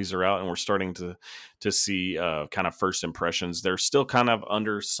 Review copies are out, and we're starting to see kind of first impressions. They're still kind of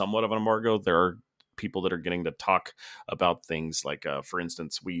under somewhat of an embargo. There are people that are getting to talk about things like, for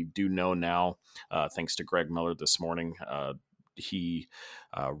instance, we do know now, thanks to Greg Miller this morning, he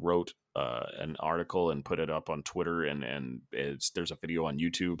wrote an article and put it up on Twitter, and there's a video on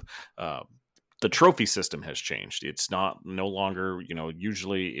YouTube. The trophy system has changed. It's no longer,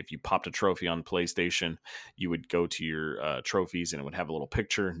 usually if you popped a trophy on PlayStation, you would go to your trophies and it would have a little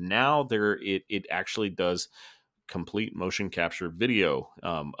picture. Now it actually does complete motion capture video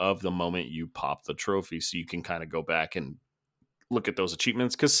of the moment you pop the trophy. So you can kind of go back and look at those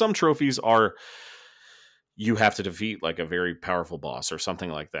achievements, because some trophies you have to defeat like a very powerful boss or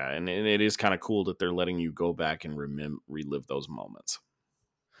something like that. And it is kind of cool that they're letting you go back and relive those moments.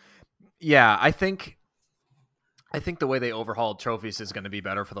 Yeah, I think the way they overhauled trophies is going to be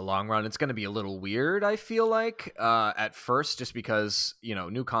better for the long run. It's going to be a little weird, I feel like, at first, just because,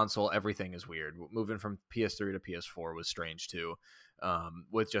 new console, everything is weird. Moving from PS3 to PS4 was strange too,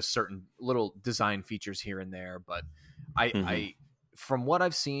 with just certain little design features here and there. But I from what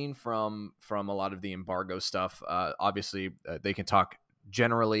I've seen from a lot of the embargo stuff, obviously they can talk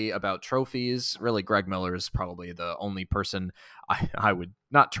generally about trophies. Really, Greg Miller is probably the only person I would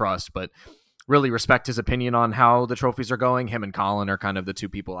not trust, but really respect his opinion on how the trophies are going. Him and Colin are kind of the two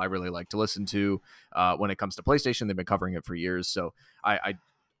people I really like to listen to when it comes to PlayStation. They've been covering it for years, so I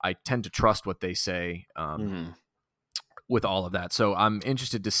tend to trust what they say. With all of that. So I'm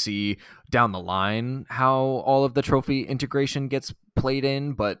interested to see down the line how all of the trophy integration gets played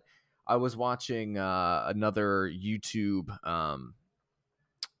in. But I was watching another YouTube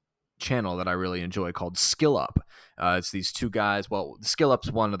channel that I really enjoy called Skill Up. It's these two guys. Well, Skill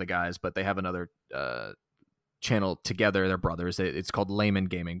Up's one of the guys, but they have another channel together. They're brothers. It's called Layman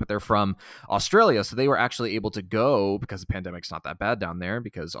Gaming, but they're from Australia. So they were actually able to go, because the pandemic's not that bad down there,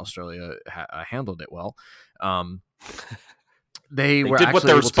 because Australia handled it well. They were did what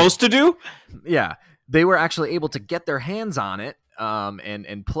they were supposed to do. Yeah, they were actually able to get their hands on it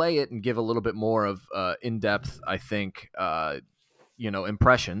and play it and give a little bit more of in-depth, I think,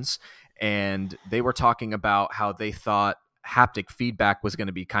 impressions. And they were talking about how they thought haptic feedback was going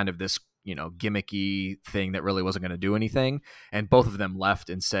to be kind of this, gimmicky thing that really wasn't going to do anything. And both of them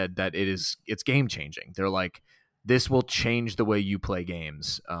left and said that it's game changing. They're like, this will change the way you play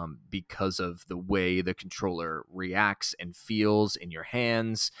games because of the way the controller reacts and feels in your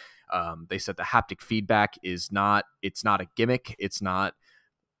hands. They said the haptic feedback it's not a gimmick. It's not,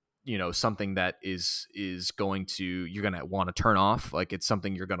 something that is going to, you're going to want to turn off. Like, it's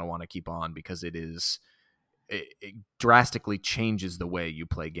something you're going to want to keep on, because it drastically changes the way you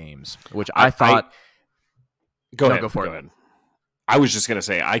play games, which I thought. Go ahead. I was just going to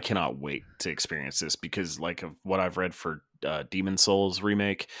say, I cannot wait to experience this, because like of what I've read for Demon Souls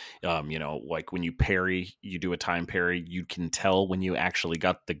remake, like when you parry, you do a time parry, you can tell when you actually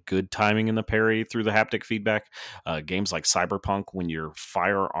got the good timing in the parry through the haptic feedback. Games like Cyberpunk, when your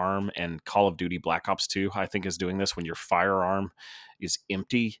firearm, and Call of Duty Black Ops 2, I think, is doing this, when your firearm is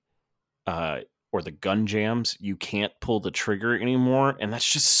empty, or the gun jams, you can't pull the trigger anymore. And that's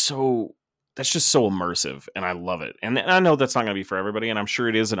just so immersive, and I love it. And I know that's not going to be for everybody, and I'm sure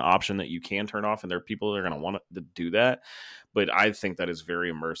it is an option that you can turn off, and there are people that are going to want to do that. But I think that is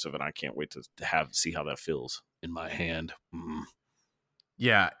very immersive, and I can't wait to see how that feels in my hand.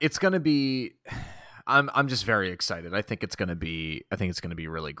 Yeah, it's going to be. I'm just very excited. I think it's going to be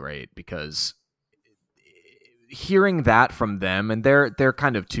really great, because hearing that from them, and they're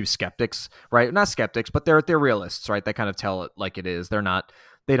kind of two skeptics, right? Not skeptics, but they're realists, right? They kind of tell it like it is.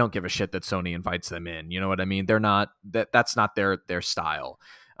 They don't give a shit that Sony invites them in. You know what I mean? They're not that's not their style.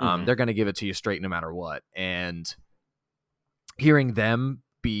 They're going to give it to you straight no matter what. And hearing them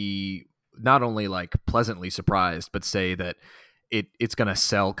be not only like pleasantly surprised, but say that it's going to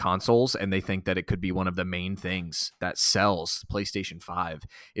sell consoles, and they think that it could be one of the main things that sells PlayStation 5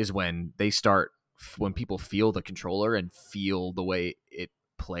 is when people feel the controller and feel the way it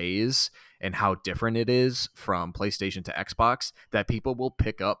plays and how different it is from PlayStation to Xbox, that people will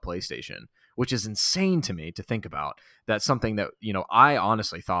pick up PlayStation, which is insane to me to think about. That something that, I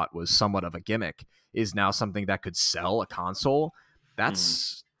honestly thought was somewhat of a gimmick is now something that could sell a console.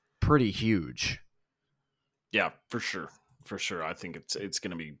 That's pretty huge. Yeah, for sure. For sure. I think it's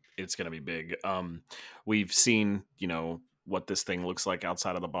going to be big. We've seen, what this thing looks like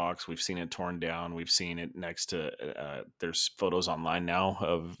outside of the box. We've seen it torn down. We've seen it next to there's photos online now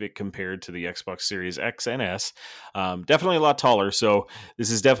of it compared to the Xbox Series X and S. Definitely a lot taller. So this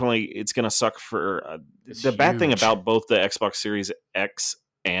is it's going to suck for the bad thing about both the Xbox Series X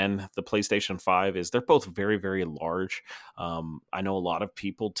and the PlayStation 5 is they're both very, very large. I know a lot of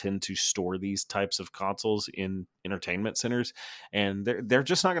people tend to store these types of consoles in entertainment centers, and they're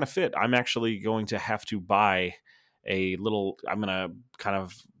just not going to fit. I'm actually going to have to buy I'm going to kind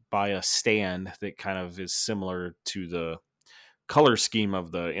of buy a stand that kind of is similar to the color scheme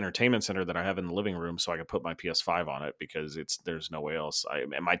of the entertainment center that I have in the living room, so I can put my PS5 on it, because there's no way else.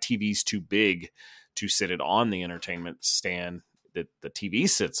 And my TV's too big to sit it on the entertainment stand that the TV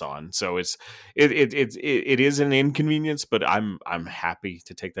sits on. So it is an inconvenience, but I'm happy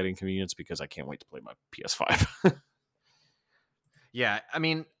to take that inconvenience, because I can't wait to play my PS5. Yeah, I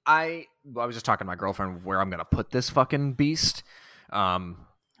mean, I was just talking to my girlfriend where I'm going to put this fucking beast.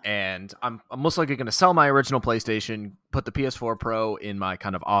 And I'm most likely going to sell my original PlayStation, put the PS4 Pro in my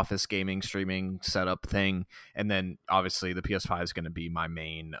kind of office gaming streaming setup thing, and then obviously the PS5 is going to be my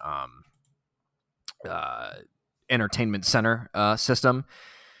main entertainment center system.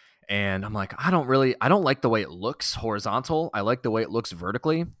 And I'm like, I don't like the way it looks horizontal. I like the way it looks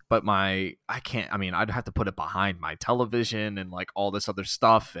vertically, but I'd have to put it behind my television and like all this other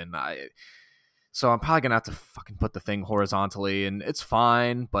stuff. So I'm probably going to have to fucking put the thing horizontally, and it's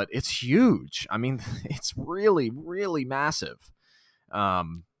fine, but it's huge. I mean, it's really, really massive.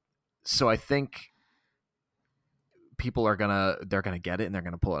 So I think people they're gonna get it and they're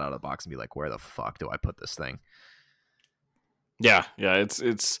gonna pull it out of the box and be like, where the fuck do I put this thing? Yeah, there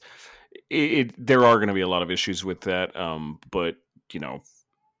are going to be a lot of issues with that. But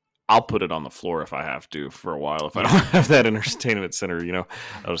I'll put it on the floor if I have to for a while. If I don't have that entertainment center,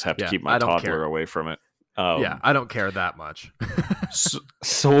 I'll just have to keep my toddler away from it. I don't care that much.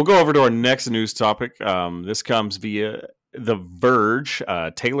 so we'll go over to our next news topic. This comes via The Verge.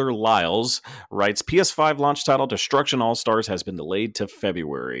 Taylor Lyles writes, PS5 launch title Destruction All-Stars has been delayed to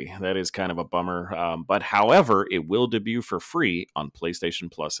February. That is kind of a bummer. But however, it will debut for free on PlayStation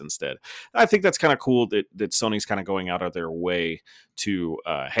Plus instead. I think that's kind of cool that Sony's kind of going out of their way to,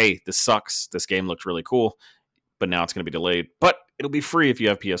 hey, this sucks. This game looked really cool, but now it's going to be delayed. But it'll be free if you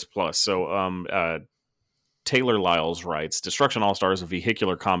have PS Plus. So, Taylor Lyles writes, Destruction All-Stars, a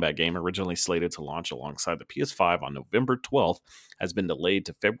vehicular combat game originally slated to launch alongside the PS5 on November 12th, has been delayed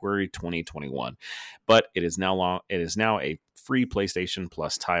to February 2021. But it is now a free PlayStation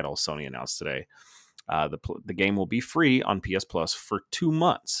Plus title, Sony announced today. The game will be free on PS Plus for 2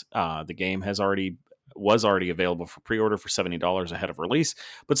 months. The game was already available for pre-order for $70 ahead of release,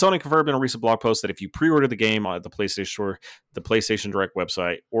 but Sony confirmed in a recent blog post that if you pre-order the game at the PlayStation Store, the PlayStation Direct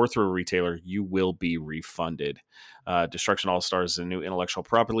website, or through a retailer, you will be refunded. Destruction All-Stars is a new intellectual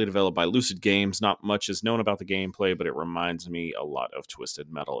property developed by Lucid Games. Not much is known about the gameplay, but it reminds me a lot of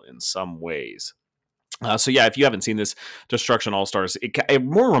Twisted Metal in some ways. So yeah, if you haven't seen this, Destruction All-Stars, it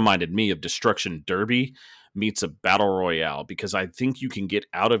more reminded me of Destruction Derby meets a battle royale, because I think you can get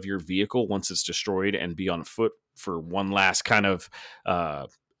out of your vehicle once it's destroyed and be on foot for one last kind of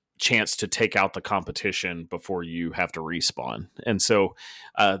chance to take out the competition before you have to respawn. And so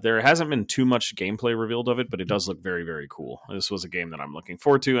there hasn't been too much gameplay revealed of it, but it does look very, very cool. This was a game that I'm looking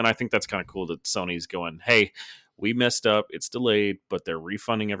forward to, and I think that's kind of cool that Sony's going, hey, we messed up, it's delayed, but they're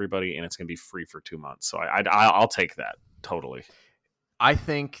refunding everybody, and it's going to be free for 2 months. So I'll take that totally. I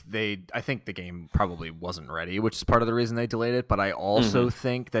think the game probably wasn't ready, which is part of the reason they delayed it. But I also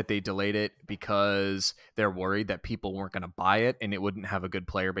think that they delayed it because they're worried that people weren't going to buy it and it wouldn't have a good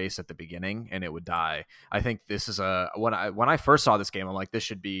player base at the beginning and it would die. I think this is when I first saw this game, I'm like, this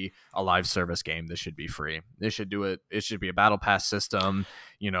should be a live service game. This should be free. This should do it. It should be a battle pass system.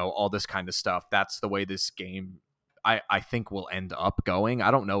 All this kind of stuff. That's the way this game, I think, will end up going. I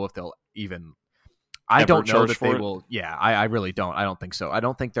don't know if they'll even. I don't know that they will. Yeah, I really don't. I don't think so. I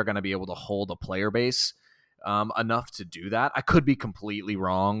don't think they're going to be able to hold a player base enough to do that. I could be completely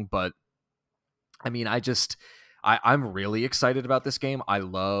wrong, but I mean, I'm really excited about this game. I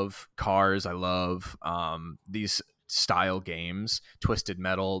love cars. I love these style games. Twisted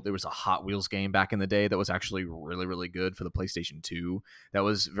Metal. There was a Hot Wheels game back in the day that was actually really, really good for the PlayStation 2. That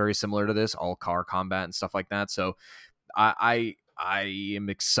was very similar to this, all car combat and stuff like that. So I am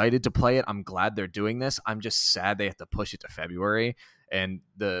excited to play it. I'm glad they're doing this. I'm just sad they have to push it to February. And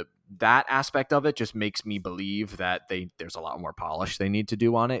that aspect of it just makes me believe that there's a lot more polish they need to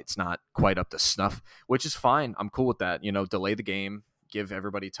do on it. It's not quite up to snuff, which is fine. I'm cool with that. Delay the game, give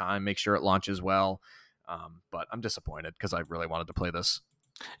everybody time, make sure it launches well. But I'm disappointed because I really wanted to play this.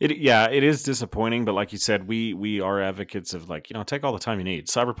 It is disappointing, but like you said, we are advocates of take all the time you need.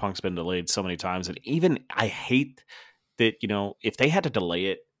 Cyberpunk's been delayed so many times, and even I hate that, if they had to delay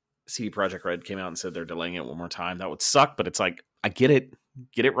it, CD Projekt Red came out and said they're delaying it one more time, that would suck. But it's like, I get it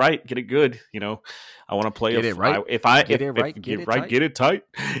right, get it good. I want to play it right. Get it tight.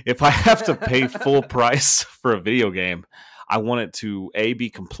 If I have to pay full price for a video game, I want it to be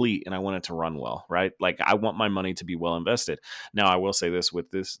complete, and I want it to run well, right? Like, I want my money to be well invested. Now, I will say this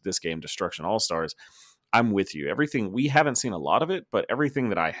with this game, Destruction All-Stars, I'm with you. Everything, we haven't seen a lot of it, but everything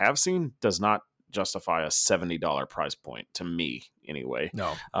that I have seen does not justify a $70 price point to me anyway.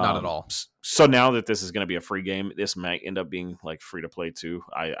 No, not at all. So now that this is going to be a free game, this might end up being like free to play too.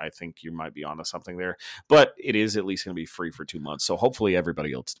 I think you might be onto something there, but it is at least going to be free for 2 months. So hopefully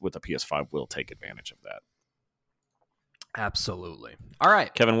everybody else with a PS5 will take advantage of that. Absolutely. All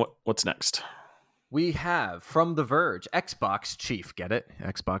right, Kevin, what's next? We have from The Verge, Xbox Chief. Get it?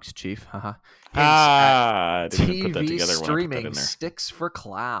 Xbox Chief. Haha. TV streaming sticks for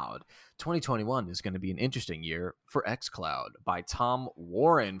cloud. 2021 is going to be an interesting year for xCloud by Tom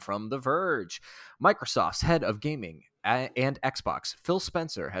Warren from The Verge. Microsoft's head of gaming and Xbox, Phil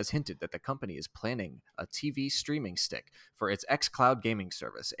Spencer, has hinted that the company is planning a TV streaming stick for its xCloud gaming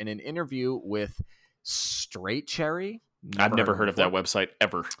service. In an interview with Straight Cherry, I've never heard of that website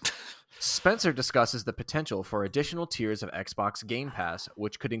ever. Spencer discusses the potential for additional tiers of Xbox Game Pass,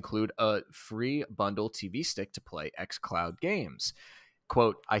 which could include a free bundle TV stick to play xCloud games.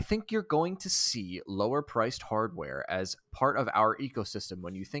 quote, "I think you're going to see lower priced hardware as part of our ecosystem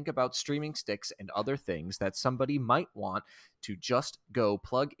when you think about streaming sticks and other things that somebody might want to just go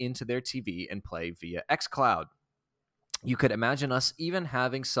plug into their TV and play via xCloud. You could imagine us even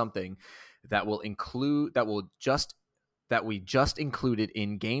having something that will include that we just included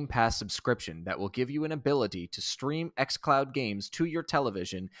in Game Pass subscription that will give you an ability to stream xCloud games to your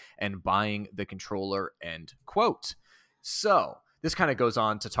television and buying the controller," end quote. So this kind of goes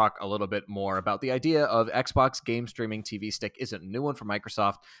on to talk a little bit more about the idea of Xbox game streaming TV stick isn't a new one from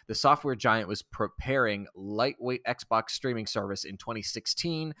Microsoft. The software giant was preparing lightweight Xbox streaming service in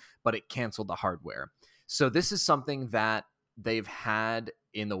 2016, but it canceled the hardware. So this is something that they've had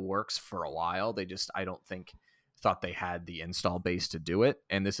in the works for a while. They just, I don't think, thought they had the install base to do it.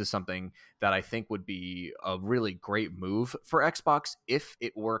 And this is something that I think would be a really great move for Xbox if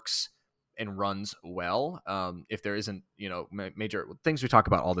it works and runs well. If there isn't, major things we talk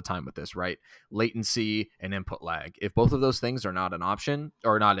about all the time with this, right? Latency and input lag. If both of those things are not an option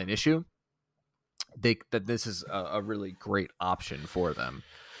or not an issue, that this is a really great option for them.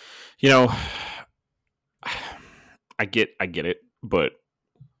 You know, I get it, but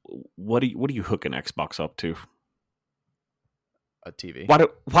what do you hook an Xbox up to? A TV.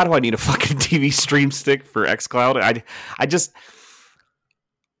 Why do I need a fucking TV stream stick for xCloud? I just,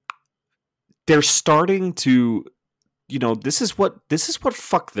 they're starting to, this is what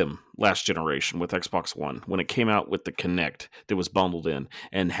fucked them last generation with Xbox One when it came out with the Kinect that was bundled in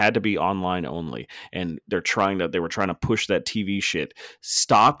and had to be online only. And they were trying to push that TV shit.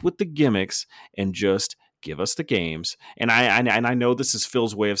 Stop with the gimmicks and just give us the games. And I know this is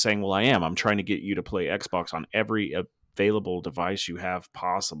Phil's way of saying, well, I'm trying to get you to play Xbox on every available device you have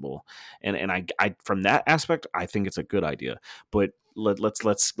possible. And I from that aspect, I think it's a good idea. But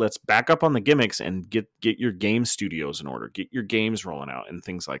let's back up on the gimmicks and get your game studios in order, get your games rolling out and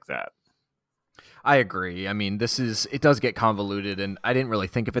things like that. I agree. I mean, it does get convoluted, and I didn't really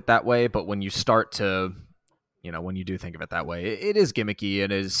think of it that way, but when you start to, when you do think of it that way, it is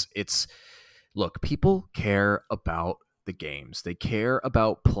gimmicky. Look, people care about the games. They care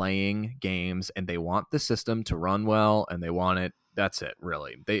about playing games, and they want the system to run well, and they want it. That's it,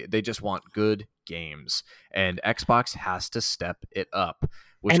 really. They just want good games, and Xbox has to step it up,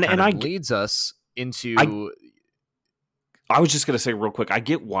 which leads us into. I was just going to say real quick, I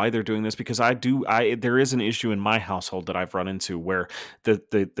get why they're doing this, because there is an issue in my household that I've run into where the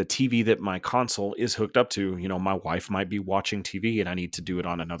TV that my console is hooked up to, my wife might be watching TV and I need to do it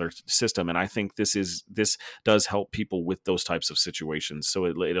on another system. And I think this does help people with those types of situations. So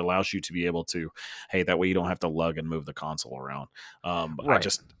it allows you to be able to, hey, that way you don't have to lug and move the console around. Right.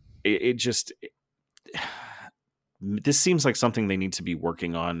 This seems like something they need to be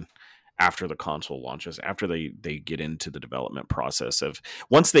working on after the console launches, after they get into the development process of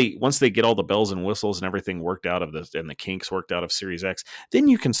once they get all the bells and whistles and everything worked out of and the kinks worked out of Series X, then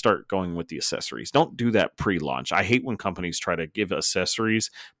you can start going with the accessories. Don't do that pre-launch. I hate when companies try to give accessories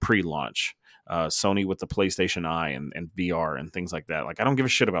pre-launch. Sony with the PlayStation Eye and VR and things like that. Like, I don't give a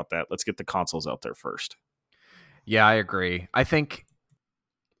shit about that. Let's get the consoles out there first. Yeah, I agree. I think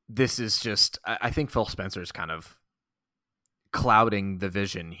this is just, I think Phil Spencer's kind of clouding the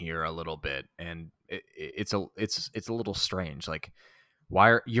vision here a little bit, and it's a little strange. Like, why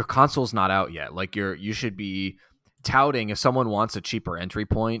are your console's not out yet? Like, you should be touting, if someone wants a cheaper entry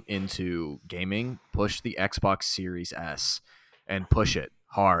point into gaming, push the Xbox Series S and push it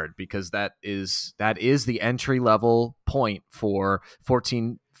hard, because that is the entry level point for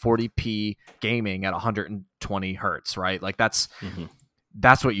 1440p gaming at 120 hertz, right? Like, that's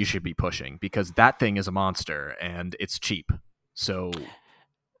what you should be pushing, because that thing is a monster and it's cheap. So,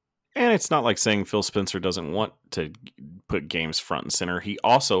 and it's not like saying Phil Spencer doesn't want to put games front and center. He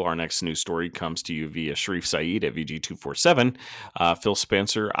also, our next news story comes to you via Sharif Saeed at VG247. Phil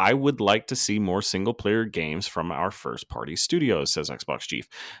Spencer, I would like to see more single-player games from our first-party studios, says Xbox chief.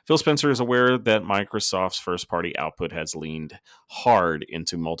 Phil Spencer is aware that Microsoft's first-party output has leaned hard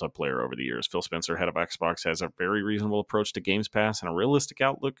into multiplayer over the years. Phil Spencer, head of Xbox, has a very reasonable approach to Games Pass and a realistic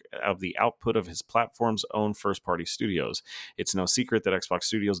outlook of the output of his platform's own first-party studios. It's no secret that Xbox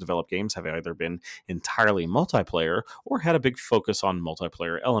Studios developed games have either been entirely multiplayer or had a big focus on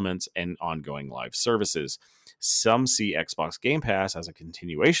multiplayer elements and ongoing live services. Some see Xbox Game Pass as a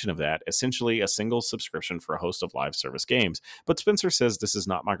continuation of that, essentially a single subscription for a host of live service games. But Spencer says this is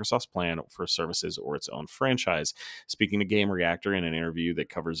not Microsoft's plan for services or its own franchise. Speaking to Game Reactor in an interview that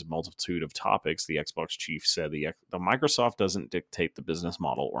covers a multitude of topics, the Xbox chief said the Microsoft doesn't dictate the business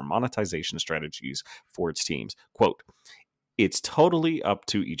model or monetization strategies for its teams. Quote, It's totally up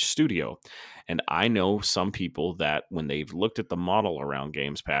to each studio. And I know some people that when they've looked at the model around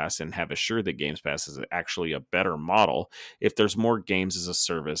Games Pass and have assured that Games Pass is actually a better model if there's more games as a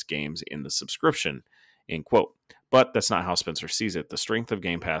service games in the subscription, end quote. But that's not how Spencer sees it. The strength of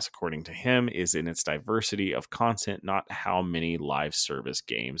Game Pass, according to him, is in its diversity of content, not how many live service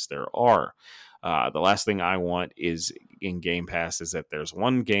games there are. The last thing I want is in Game Pass is that there's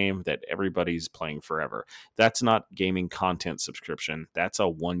one game that everybody's playing forever. That's not gaming content subscription. That's a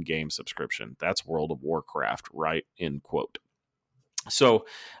one game subscription. That's World of Warcraft, right? End quote. So,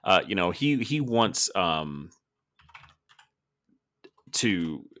 he wants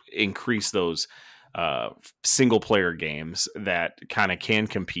to increase those single player games that kind of can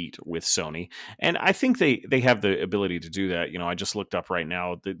compete with Sony. And I think they have the ability to do that. I just looked up right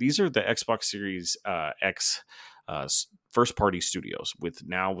now that these are the Xbox Series X first party studios with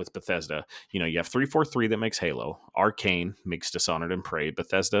Bethesda. You have 343 that makes Halo, Arcane makes Dishonored and Prey,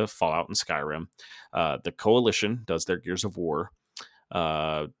 Bethesda, Fallout, and Skyrim. The Coalition does their Gears of War.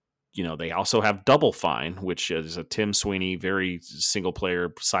 They also have Double Fine, which is a Tim Sweeney, very single player,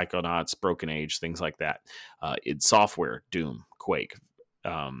 Psychonauts, Broken Age, things like that. id Software, Doom, Quake.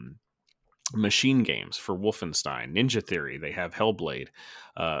 Machine Games for Wolfenstein, Ninja Theory, they have Hellblade,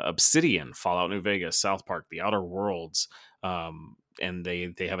 Obsidian, Fallout New Vegas, South Park, The Outer Worlds, and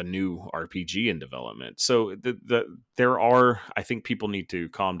they have a new RPG in development. So there are, I think people need to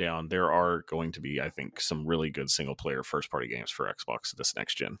calm down. There are going to be, I think, some really good single player first party games for Xbox this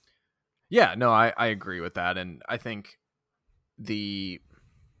next gen. Yeah, no, I agree with that, and I think they're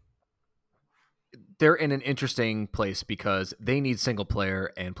in an interesting place because they need single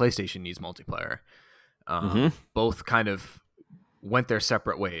player and PlayStation needs multiplayer. Both kind of went their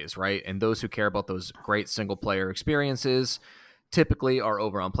separate ways, right? And those who care about those great single player experiences typically are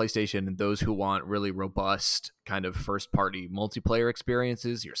over on PlayStation, and those who want really robust kind of first party multiplayer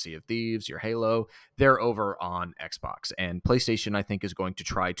experiences, your Sea of Thieves, your Halo, they're over on Xbox. And PlayStation, I think, is going to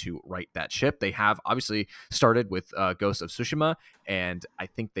try to right that ship. They have obviously started with Ghost of Tsushima, and I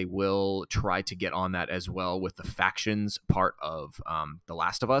think they will try to get on that as well with the factions part of The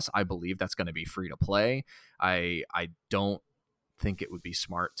Last of Us. I believe that's going to be free to play. I don't think it would be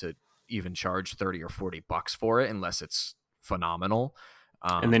smart to even charge $30 or $40 for it unless it's phenomenal.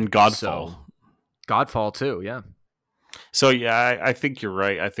 And then Godfall too, yeah. So yeah, I think you're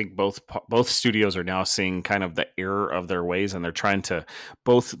right. I think both studios are now seeing kind of the error of their ways, and they're trying to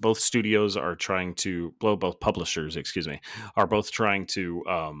both studios are trying to both publishers, excuse me, are both trying to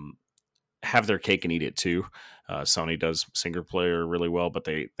have their cake and eat it too. Sony does single player really well, but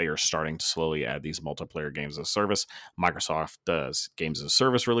they are starting to slowly add these multiplayer games as a service. Microsoft does games as a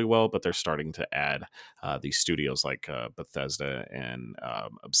service really well, but they're starting to add these studios like Bethesda and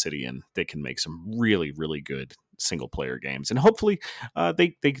Obsidian. They can make some really, really good single player games, and hopefully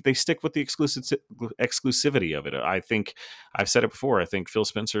they stick with the exclusivity of it. I think I've said it before. I think Phil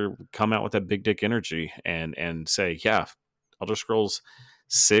Spencer would come out with that big dick energy and say, yeah, Elder Scrolls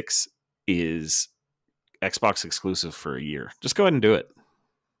 6 is Xbox exclusive for a year. Just go ahead and do it.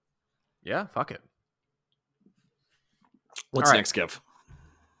 Yeah, fuck it. What's next, Kev?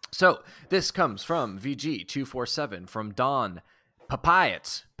 So this comes from VG247 from Don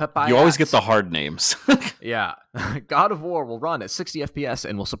Papayat. You always get the hard names. Yeah. God of War will run at 60 FPS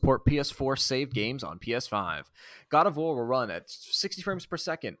and will support PS4 saved games on PS5. God of War will run at 60 frames per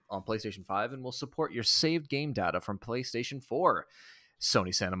second on PlayStation 5 and will support your saved game data from PlayStation 4.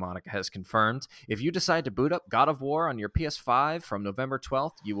 Sony Santa Monica has confirmed. If you decide to boot up God of War on your PS5 from November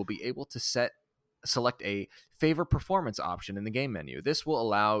 12th, you will be able to select a favor performance option in the game menu. This will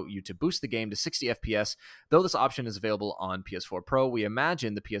allow you to boost the game to 60 FPS. Though this option is available on PS4 Pro, we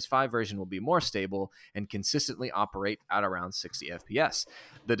imagine the PS5 version will be more stable and consistently operate at around 60 FPS.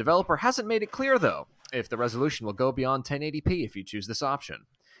 The developer hasn't made it clear, though, if the resolution will go beyond 1080p if you choose this option.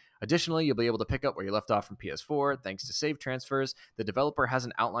 Additionally, you'll be able to pick up where you left off from PS4 thanks to save transfers. The developer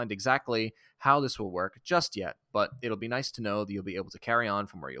hasn't outlined exactly how this will work just yet, but it'll be nice to know that you'll be able to carry on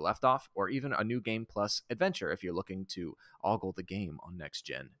from where you left off, or even a new game plus adventure if you're looking to ogle the game on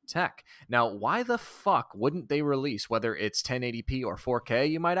next-gen tech. Now, why the fuck wouldn't they release, whether it's 1080p or 4K,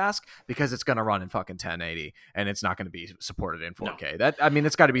 you might ask? Because it's going to run in fucking 1080, and it's not going to be supported in 4K. No.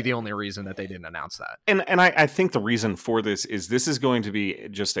 It's got to be the only reason that they didn't announce that. And I think the reason for this is going to be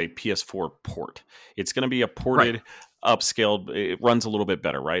just a PS4 port. It's going to be a ported, upscaled. It runs a little bit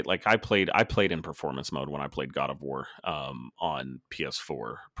better, right? Like I played in performance mode when I played God of War on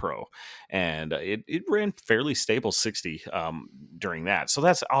PS4 Pro, and it ran fairly stable 60 during that. So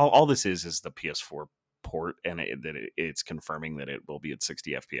that's all this is the PS4 port and it's confirming that it will be at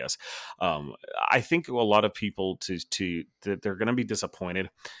 60 FPS. I think a lot of people that they're going to be disappointed.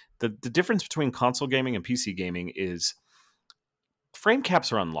 The difference between console gaming and PC gaming is frame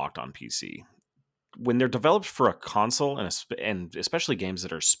caps are unlocked on PC. When they're developed for a console, and especially games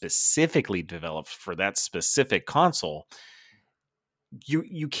that are specifically developed for that specific console,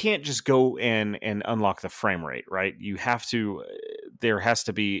 you can't just go and unlock the frame rate, right? You have to. There has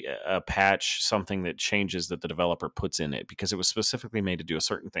to be a patch, something that changes that the developer puts in it because it was specifically made to do a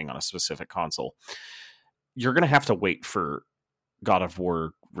certain thing on a specific console. You're going to have to wait for God of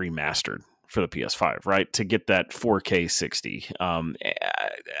War remastered for the PS5, right? To get that 4K 60.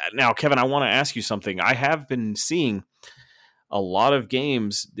 Now, Kevin, I want to ask you something. I have been seeing a lot of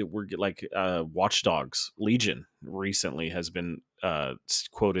games that were like Watch Dogs Legion recently has been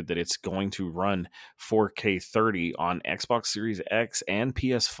quoted that it's going to run 4K 30 on Xbox Series X and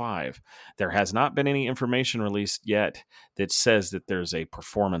PS5. There has not been any information released yet that says that there's a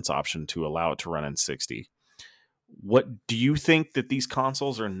performance option to allow it to run in 60. What do you think, that these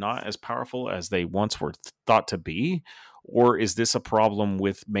consoles are not as powerful as they once were thought to be? Or is this a problem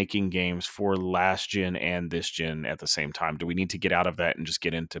with making games for last gen and this gen at the same time? Do we need to get out of that and just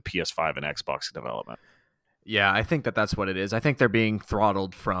get into PS5 and Xbox development? Yeah, I think that that's what it is. I think they're being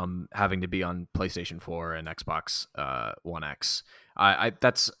throttled from having to be on PlayStation 4 and Xbox One X.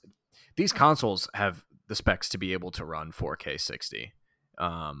 That's these consoles have the specs to be able to run 4K 60.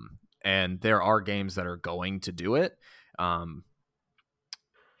 And there are games that are going to do it.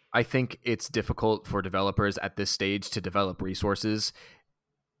 I think it's difficult for developers at this stage to develop resources,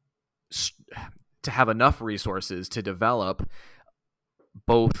 to have enough resources to develop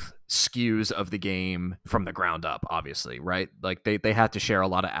both SKUs of the game from the ground up, obviously, right? Like they have to share a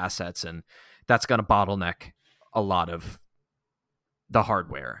lot of assets, and that's going to bottleneck a lot of the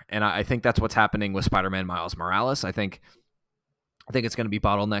hardware. And I think that's what's happening with Spider-Man Miles Morales. I think it's going to be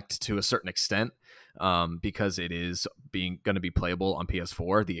bottlenecked to a certain extent because it is going to be playable on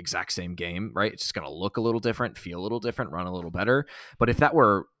PS4, the exact same game, right? It's just going to look a little different, feel a little different, run a little better. But if that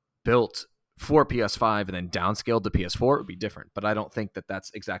were built for PS5 and then downscaled to PS4, it would be different. But I don't think that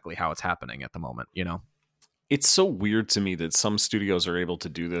that's exactly how it's happening at the moment, you know? It's so weird to me that some studios are able to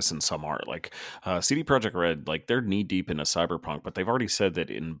do this and some aren't. Like CD Projekt Red, like they're knee deep into Cyberpunk, but they've already said that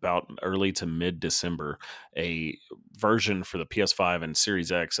in about early to mid December, a version for the PS5 and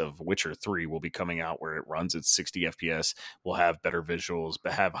Series X of Witcher 3 will be coming out where it runs at 60 FPS, will have better visuals,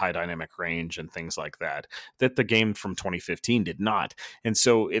 but have high dynamic range and things like that. That the game from 2015 did not. And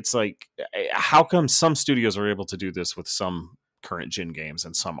so it's like, how come some studios are able to do this with some current gen games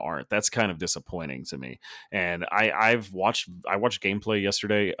and some aren't? That's kind of disappointing to me. And I watched gameplay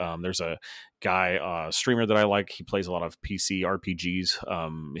yesterday. There's a guy, streamer that I like. He plays a lot of PC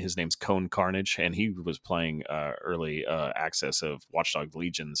RPGs. His name's Cone Carnage, and he was playing early access of Watch Dogs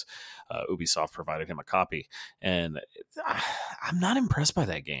Legions. Ubisoft provided him a copy, and I'm not impressed by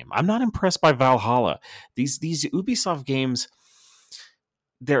that game. I'm not impressed by Valhalla. These Ubisoft games,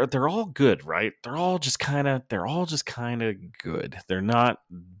 they're all good, right? They're all just kind of good. They're not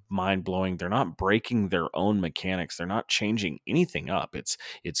mind blowing. They're not breaking their own mechanics. They're not changing anything up. It's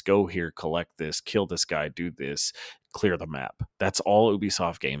go here, collect this, kill this guy, do this, clear the map. That's all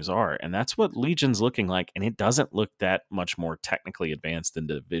Ubisoft games are, and that's what Legion's looking like. And it doesn't look that much more technically advanced than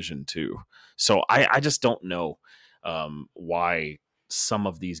Division 2. So I just don't know why some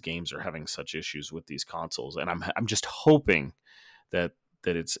of these games are having such issues with these consoles, and I'm just hoping that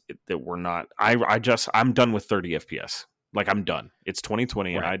we're not. I'm done with 30 FPS. Like, I'm done. It's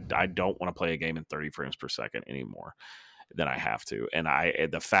 2020, right. And I don't want to play a game in 30 frames per second anymore than I have to. And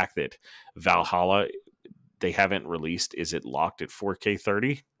the fact that Valhalla, they haven't released, is it locked at 4K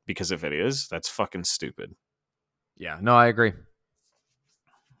 30? Because if it is, that's fucking stupid. Yeah, no, I agree.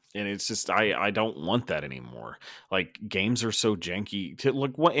 And it's just, I don't want that anymore. Like, games are so janky to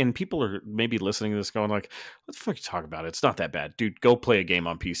look what, and people are maybe listening to this going like, what the fuck are you talking about? It's not that bad, dude. Go play a game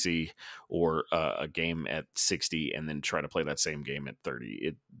on PC or a game at 60 and then try to play that same game at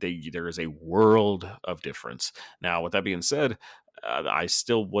 30. There is a world of difference. Now, with that being said, I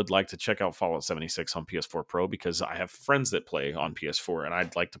still would like to check out Fallout 76 on PS4 Pro because I have friends that play on PS4 and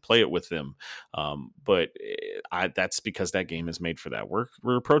I'd like to play it with them. But that's because that game is made for that.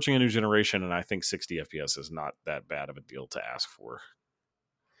 We're approaching a new generation, and I think 60 FPS is not that bad of a deal to ask for.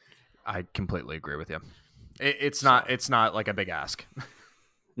 I completely agree with you. It's not like a big ask.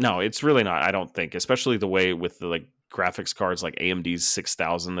 No, it's really not. I don't think, especially the way with the graphics cards like AMD's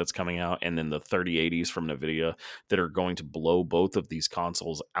 6000 that's coming out, and then the 3080s from NVIDIA that are going to blow both of these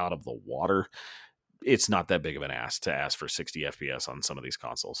consoles out of the water. It's not that big of an ask to ask for 60 FPS on some of these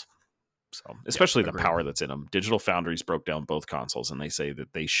consoles. So, Yep, especially the agreed. power that's in them. Digital Foundries broke down both consoles, and they say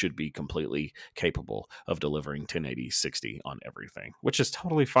that they should be completely capable of delivering 1080 60 on everything, which is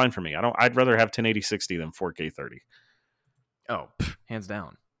totally fine for me. I'd rather have 1080 60 than 4K 30. Oh, hands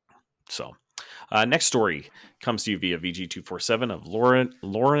down. So, next story comes to you via VG247 of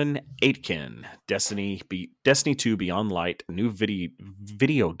Lauren Aitken. Destiny 2 Beyond Light, new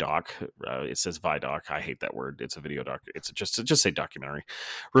video doc. It says Vidoc. I hate that word. It's a video doc. It's just say documentary.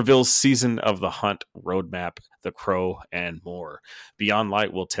 Reveals season of the hunt, roadmap, the crow, and more. Beyond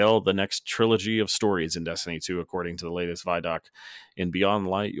Light will tell the next trilogy of stories in Destiny 2, according to the latest Vidoc. In Beyond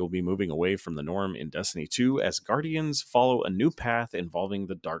Light, you'll be moving away from the norm in Destiny 2 as Guardians follow a new path involving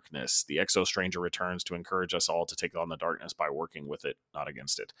the darkness. The Exo Stranger returns to encourage us all to take on the darkness by working with it, not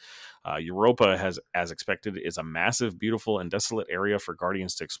against it. Europa, as expected, is a massive, beautiful, and desolate area for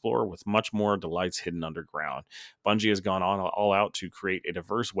Guardians to explore, with much more delights hidden underground. Bungie has gone all out to create a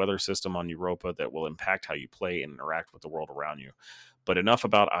diverse weather system on Europa that will impact how you play and interact with the world around you. But enough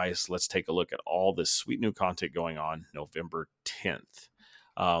about ICE. Let's take a look at all this sweet new content going on November 10th.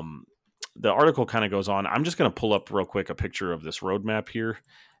 The article kind of goes on. I'm just going to pull up real quick a picture of this roadmap here.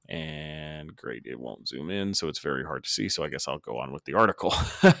 And great, it won't zoom in, so it's very hard to see. So I guess I'll go on with the article.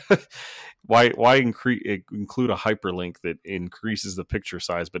 Why include a hyperlink that increases the picture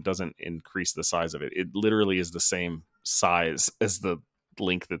size but doesn't increase the size of it? It literally is the same size as the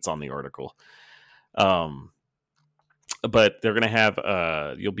link that's on the article. But they're going to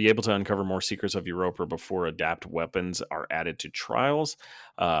have you'll be able to uncover more secrets of Europa before adapt weapons are added to trials.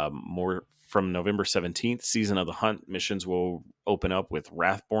 More from November 17th, Season of the Hunt missions will open up with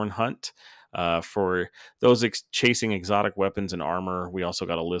Wrathborn Hunt. For those chasing exotic weapons and armor, we also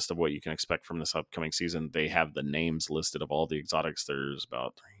got a list of what you can expect from this upcoming season. They have the names listed of all the exotics. There's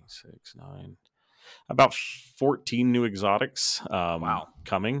about 3, 6, 9, about 14 new exotics Wow.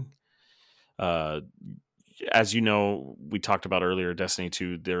 coming. As you know, we talked about earlier, Destiny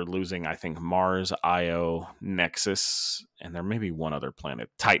 2, they're losing, I think, Mars, Io, Nexus, and there may be one other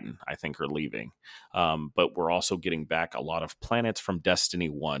planet. Titan, I think, are leaving. But we're also getting back a lot of planets from Destiny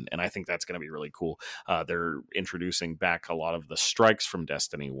 1, and I think that's going to be really cool. They're introducing back a lot of the strikes from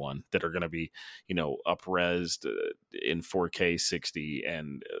Destiny 1 that are going to be, up-resed in 4K 60,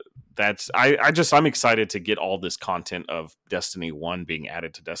 and I'm excited to get all this content of Destiny 1 being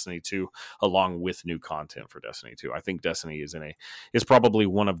added to Destiny 2 along with new content for Destiny 2. I think Destiny is probably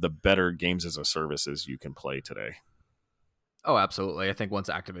one of the better games as a services you can play today. Oh, absolutely. I think once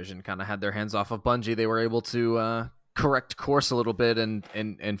Activision kind of had their hands off of Bungie, they were able to correct course a little bit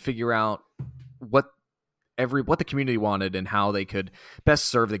and figure out what the community wanted and how they could best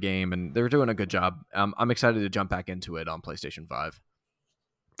serve the game, and they're doing a good job. I'm excited to jump back into it on PlayStation 5.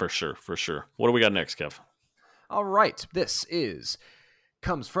 For sure. What do we got next, Kev? All right, this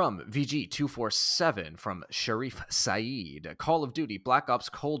comes from VG247 from Sharif Saeed. Call of Duty Black Ops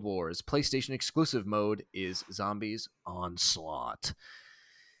Cold War's PlayStation exclusive mode is Zombies Onslaught.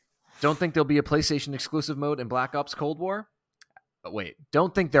 Don't think there'll be a PlayStation exclusive mode in Black Ops Cold War? But wait,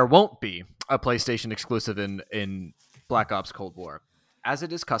 don't think there won't be a PlayStation exclusive in Black Ops Cold War. As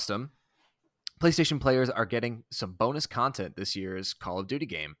it is custom, PlayStation players are getting some bonus content this year's Call of Duty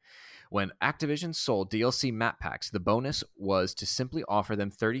game. When Activision sold DLC map packs, the bonus was to simply offer them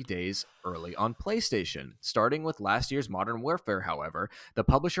 30 days early on PlayStation. Starting with last year's Modern Warfare, however, the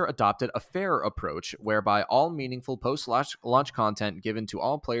publisher adopted a fairer approach whereby all meaningful post-launch content given to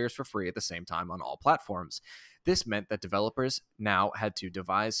all players for free at the same time on all platforms. This meant that developers now had to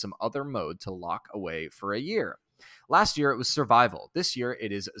devise some other mode to lock away for a year. Last year, it was Survival. This year,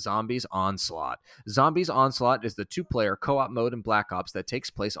 it is Zombies Onslaught. Zombies Onslaught is the two-player co-op mode in Black Ops that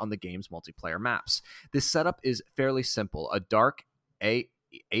takes place on the game's multiplayer maps. This setup is fairly simple. A dark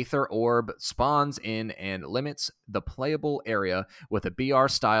Aether orb spawns in and limits the playable area with a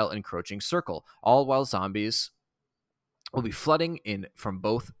BR-style encroaching circle, all while zombies will be flooding in from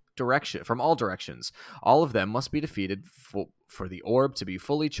all directions. All of them must be defeated for the orb to be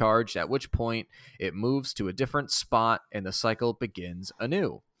fully charged, at which point it moves to a different spot and the cycle begins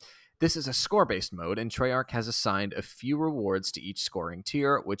anew. This is a score-based mode, and Treyarch has assigned a few rewards to each scoring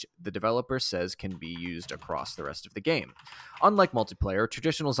tier, which the developer says can be used across the rest of the game. Unlike multiplayer,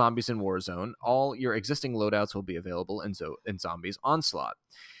 traditional Zombies in Warzone, all your existing loadouts will be available in Zombies Onslaught.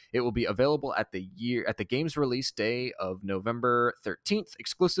 It will be available at the game's release day of November 13th,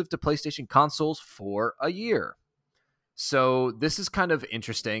 exclusive to PlayStation consoles for a year. So this is kind of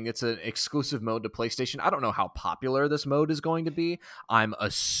interesting. It's an exclusive mode to PlayStation. I don't know how popular this mode is going to be. I'm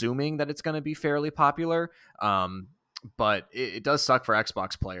assuming that it's going to be fairly popular. But it does suck for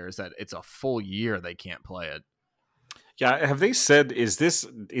Xbox players that it's a full year they can't play it. Yeah, have they said is this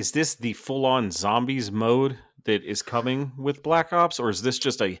the full on zombies mode that is coming with Black Ops, or is this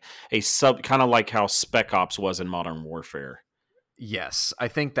just a sub kind of like how Spec Ops was in Modern Warfare? Yes, I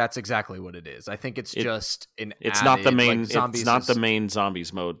think that's exactly what it is. I think it's It just an added, like, it's zombies not the is, main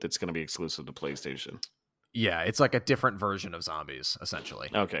zombies mode that's going to be exclusive to PlayStation. yeah, it's like a different version of zombies, essentially.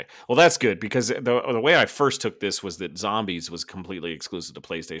 Okay. Well, that's good because the way I first took this was that Zombies was completely exclusive to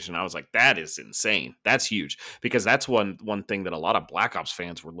PlayStation. I was like, that is insane. That's huge because that's one thing that a lot of Black Ops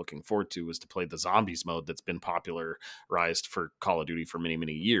fans were looking forward to was to play the Zombies mode that's been popularized for Call of Duty for many,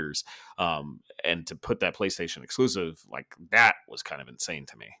 many years. And to put that PlayStation exclusive, like that was kind of insane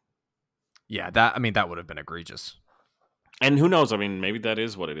to me. Yeah, that, I mean, that would have been egregious. And who knows? I mean, maybe that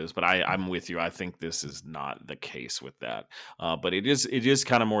is what it is, but I'm with you. I think this is not the case with that. But it is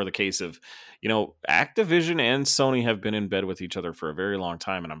kind of more the case of, Activision and Sony have been in bed with each other for a very long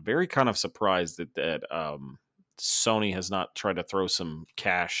time, and I'm very kind of surprised that Sony has not tried to throw some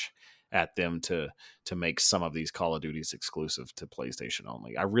cash at them to make some of these Call of Duties exclusive to PlayStation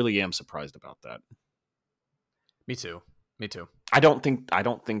only. I really am surprised about that. Me too. Me too. I don't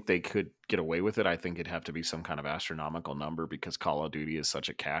think they could get away with it. I think it'd have to be some kind of astronomical number because Call of Duty is such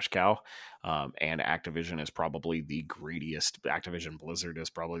a cash cow, and Activision is probably the greediest. Activision Blizzard is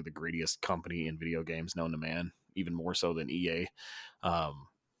probably the greediest company in video games known to man, even more so than EA. I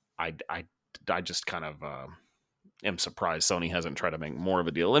I I just kind of am surprised Sony hasn't tried to make more of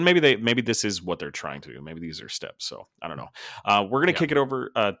a deal, and maybe this is what they're trying to do. Maybe these are steps. So I don't know. We're gonna Yeah. kick it over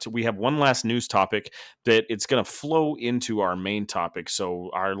to. We have one last news topic that it's gonna flow into our main topic.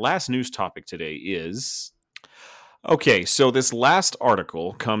 So our last news topic today is okay. So this last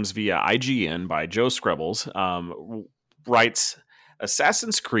article comes via IGN by Joe Screbbles. Writes.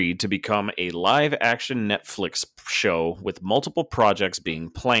 Assassin's Creed to become a live action Netflix show with multiple projects being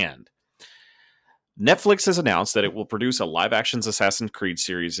planned. Netflix has announced that it will produce a live-action Assassin's Creed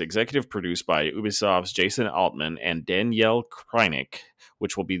series executive produced by Ubisoft's Jason Altman and Danielle Kreinick,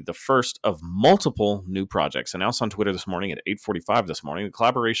 which will be the first of multiple new projects. Announced on Twitter this morning at 8:45 this morning, the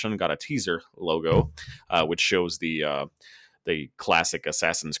collaboration got a teaser logo, which shows the classic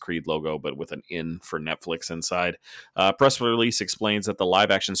Assassin's Creed logo, but with an N for Netflix inside. Press release explains that the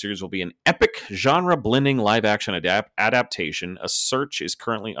live-action series will be an epic genre-blending live-action adaptation. A search is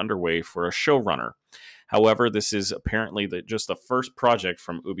currently underway for a showrunner. However, this is apparently just the first project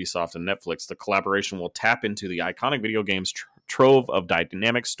from Ubisoft and Netflix. The collaboration will tap into the iconic video game's trove of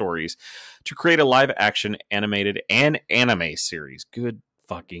dynamic stories to create a live-action animated and anime series. Good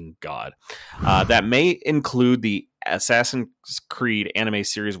fucking God. That may include the Assassin's Creed anime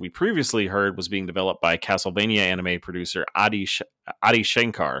series we previously heard was being developed by Castlevania anime producer Adi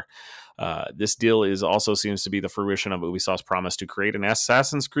Shankar. This deal also seems to be the fruition of Ubisoft's promise to create an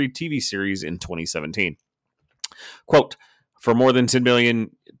Assassin's Creed TV series in 2017. Quote, for more than 10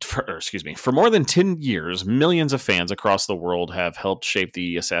 years, millions of fans across the world have helped shape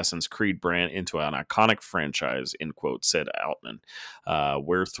the Assassin's Creed brand into an iconic franchise, end quote, said Altman.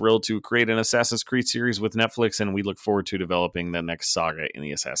 We're thrilled to create an Assassin's Creed series with Netflix, and we look forward to developing the next saga in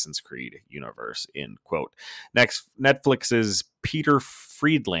the Assassin's Creed universe, end quote. Next, Netflix's Peter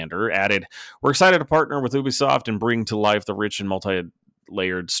Friedlander added, we're excited to partner with Ubisoft and bring to life the rich and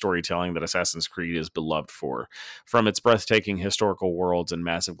multi-layered storytelling that Assassin's Creed is beloved for. From its breathtaking historical worlds and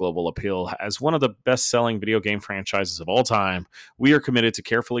massive global appeal, as one of the best-selling video game franchises of all time, we are committed to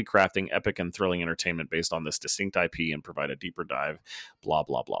carefully crafting epic and thrilling entertainment based on this distinct IP and provide a deeper dive, blah,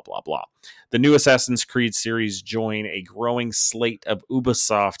 blah, blah, blah, blah. The new Assassin's Creed series join a growing slate of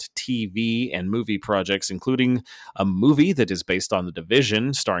Ubisoft TV and movie projects, including a movie that is based on The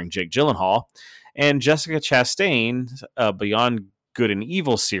Division, starring Jake Gyllenhaal, and Jessica Chastain's Beyond Good and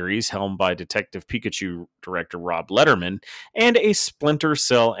Evil series, helmed by Detective Pikachu director Rob Letterman, and a Splinter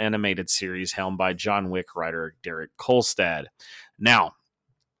Cell animated series helmed by John Wick writer Derek Kolstad. Now,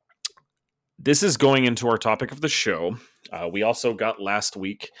 this is going into our topic of the show. We also got last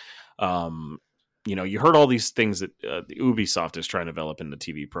week, you heard all these things that the Ubisoft is trying to develop in the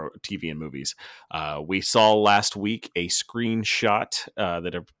TV and movies. We saw last week a screenshot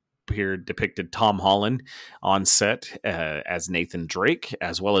that depicted Tom Holland on set as Nathan Drake,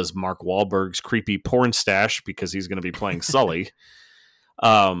 as well as Mark Wahlberg's creepy porn stash because he's going to be playing Sully.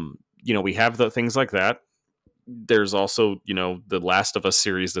 We have the things like that. There's also, the Last of Us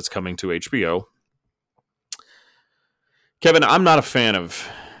series that's coming to HBO. Kevin, I'm not a fan of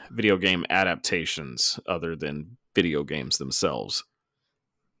video game adaptations other than video games themselves.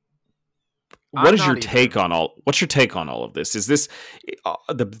 What's your take on all of this? Is this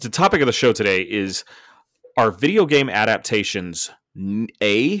the topic of the show today is, are video game adaptations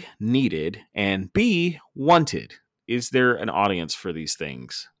A, needed, and B, wanted is there an audience for these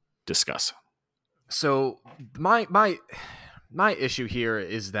things? Discuss. So my issue here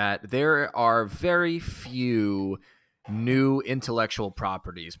is that there are very few new intellectual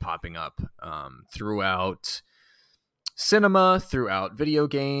properties popping up throughout cinema, throughout video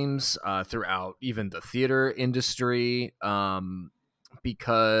games, throughout even the theater industry,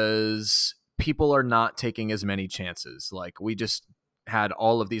 because people are not taking as many chances. Like, we just had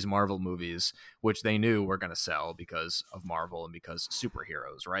all of these Marvel movies, which they knew were going to sell because of Marvel and because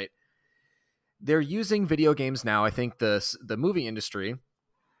superheroes, right? They're using video games now. I think the movie industry,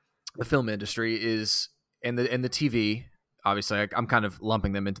 the film industry is, and the TV. Obviously, I'm kind of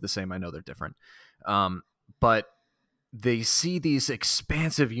lumping them into the same. I know they're different, but they see these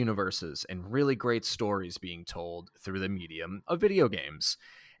expansive universes and really great stories being told through the medium of video games,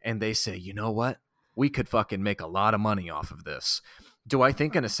 and they say, you know what? We could fucking make a lot of money off of this. Do I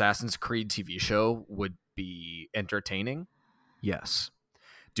think an Assassin's Creed TV show would be entertaining? Yes.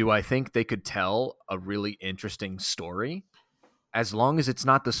 Do I think they could tell a really interesting story? As long as it's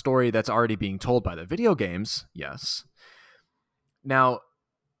not the story that's already being told by the video games, yes. Now,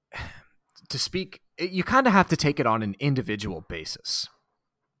 to speak, you kind of have to take it on an individual basis.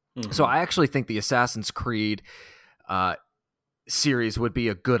 Mm-hmm. So I actually think the Assassin's Creed series would be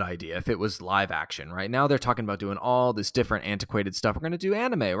a good idea if it was live action. Right now they're talking about doing all this different antiquated stuff. We're going to do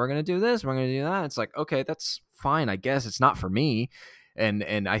anime. We're going to do this. We're going to do that. It's like, okay, that's fine. I guess it's not for me. And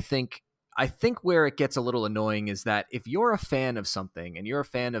I think where it gets a little annoying is that if you're a fan of something and you're a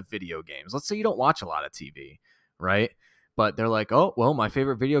fan of video games, let's say you don't watch a lot of TV, right? But they're like, oh, well, my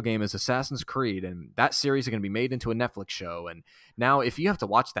favorite video game is Assassin's Creed, and that series is going to be made into a Netflix show. And now if you have to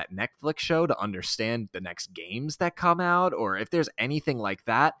watch that Netflix show to understand the next games that come out, or if there's anything like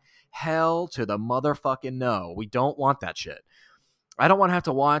that, hell to the motherfucking no. We don't want that shit. I don't want to have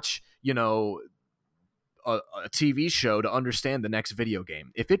to watch, a TV show to understand the next video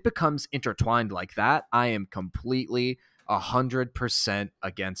game. If it becomes intertwined like that, I am completely 100%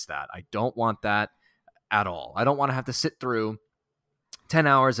 against that. I don't want that at all. I don't want to have to sit through 10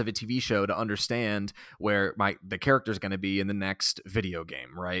 hours of a TV show to understand where the character is going to be in the next video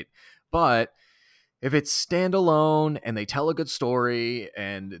game, right? But if it's standalone and they tell a good story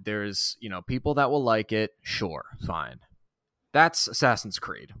and there's, people that will like it, sure, fine. That's Assassin's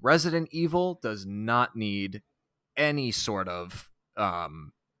Creed. Resident Evil does not need any sort of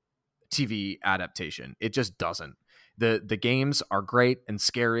TV adaptation. It just doesn't. The games are great and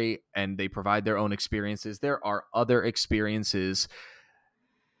scary, and they provide their own experiences. There are other experiences,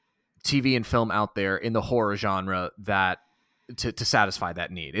 TV and film out there in the horror genre that to satisfy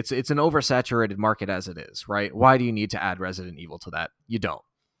that need. It's an oversaturated market as it is, right? Why do you need to add Resident Evil to that? You don't.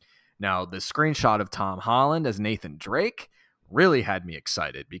 Now, the screenshot of Tom Holland as Nathan Drake really had me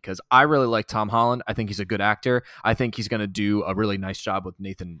excited because I really like Tom Holland. I think he's a good actor. I think he's going to do a really nice job with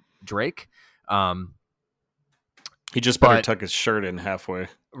Nathan Drake. He just better tuck his shirt in halfway.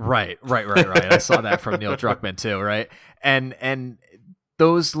 Right. I saw that from Neil Druckmann too, right? And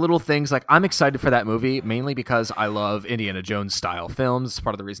those little things, like, I'm excited for that movie mainly because I love Indiana Jones style films.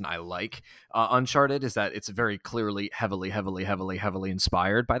 Part of the reason I like Uncharted is that it's very clearly heavily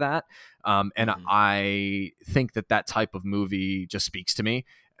inspired by that. And I think that type of movie just speaks to me.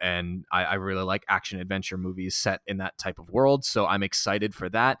 And I really like action adventure movies set in that type of world. So I'm excited for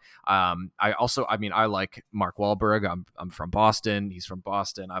that. I like Mark Wahlberg. I'm from Boston. He's from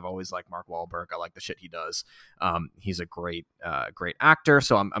Boston. I've always liked Mark Wahlberg. I like the shit he does. He's a great actor.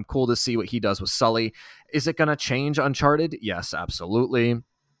 So I'm cool to see what he does with Sully. Is it going to change Uncharted? Yes, absolutely.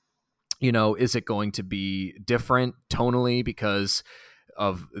 Is it going to be different tonally because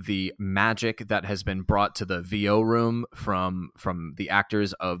of the magic that has been brought to the VO room from the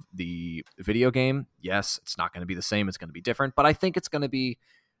actors of the video game? Yes, it's not going to be the same. It's going to be different, but I think it's going to be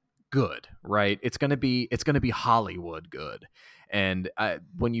good, right? It's going to be Hollywood good. And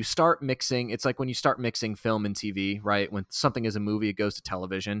when you start mixing, it's like when you start mixing film and TV, right? When something is a movie, it goes to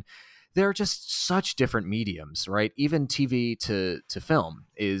television. They're just such different mediums, right? Even TV to film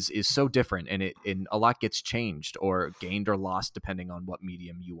is so different, and a lot gets changed or gained or lost depending on what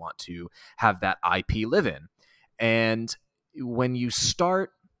medium you want to have that IP live in. And when you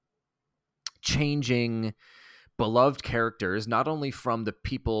start changing beloved characters, not only from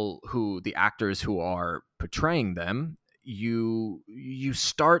the actors who are portraying them, you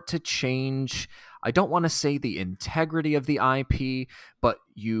start to change, I don't want to say the integrity of the IP, but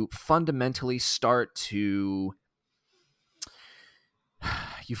you fundamentally start to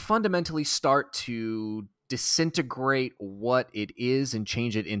disintegrate what it is and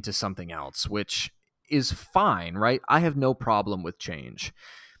change it into something else, which is fine, right? I have no problem with change.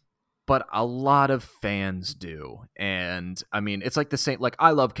 but a lot of fans do. And I mean, it's like the same, like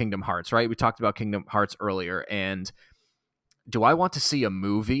I love Kingdom Hearts, right? We talked about Kingdom Hearts earlier, and do I want to see a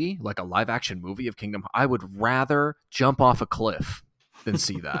movie, like a live action movie of Kingdom? I would rather jump off a cliff than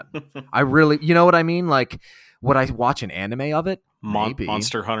see that. I really, you know what I mean? Like, would I watch an anime of it? Maybe.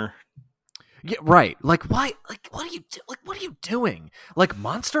 Monster Hunter. Yeah, right. Like, why? Like, what are you like? What are you doing? Like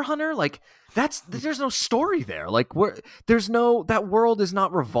Monster Hunter? Like, there's no story there. Like, there's no, that world is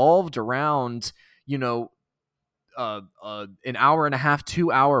not revolved around, you know, an hour and a half,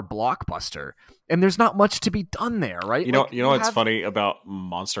 2 hour blockbuster, and there's not much to be done there, right? You know what's funny about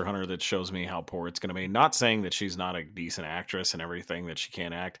Monster Hunter that shows me how poor it's going to be? Not saying that she's not a decent actress and everything, that she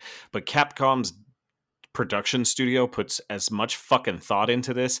can't act, but Capcom's production studio puts as much fucking thought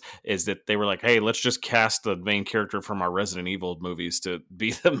into this, is that they were like, hey, let's just cast the main character from our Resident Evil movies to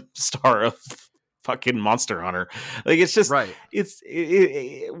be the star of fucking Monster Hunter. Like, it's just, right.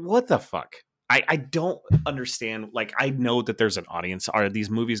 What the fuck? I don't understand. Like, I know that there's an audience. Are these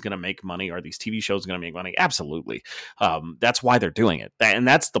movies going to make money? Are these TV shows going to make money? Absolutely. That's why they're doing it. And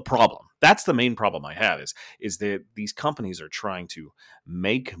that's the problem. That's the main problem I have is that these companies are trying to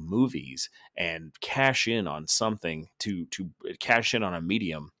make movies and cash in on something, to cash in on a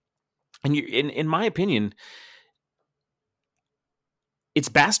medium. And in my opinion, it's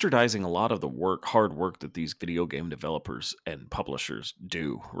bastardizing a lot of the hard work that these video game developers and publishers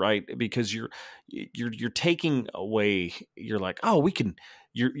do, right? Because you're taking away. You're like, oh, we can.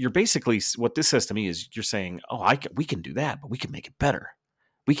 You're basically, what this says to me is, you're saying, oh, we can do that, but we can make it better.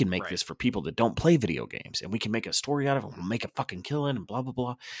 We can make this for people that don't play video games, and we can make a story out of it. We'll make a fucking killing and blah blah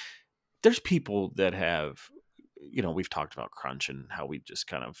blah. There's people that have, we've talked about crunch and how we just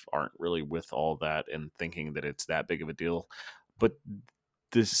kind of aren't really with all that and thinking that it's that big of a deal, but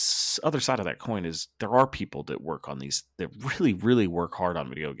this other side of that coin is, there are people that work on these, that really, really work hard on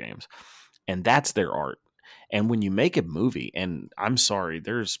video games, and that's their art. And when you make a movie, and I'm sorry,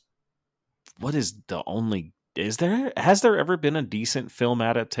 has there ever been a decent film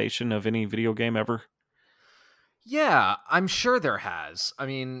adaptation of any video game ever? Yeah, I'm sure there has. I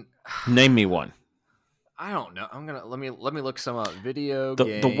mean, name me one. I don't know. Let me look some up.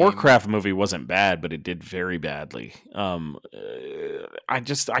 The Warcraft movie wasn't bad, but it did very badly. I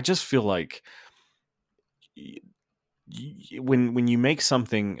just feel like when you make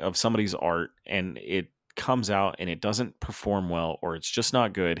something of somebody's art and it comes out and it doesn't perform well, or it's just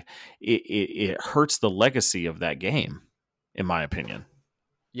not good, it hurts the legacy of that game, in my opinion.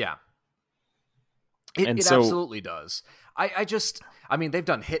 Yeah. It absolutely does. I mean, they've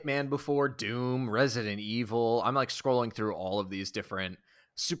done Hitman before, Doom, Resident Evil. I'm like scrolling through all of these different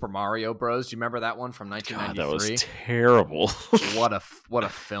Super Mario Bros. Do you remember that one from 1993? God, that was terrible. What a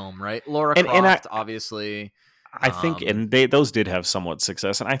film, right? Lara Croft, obviously. I think, and those did have somewhat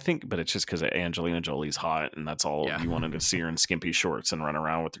success, and I think, but it's just because Angelina Jolie's hot, and that's all you wanted to see her in skimpy shorts and run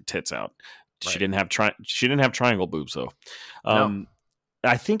around with her tits out. Right. She didn't have triangle boobs though. No.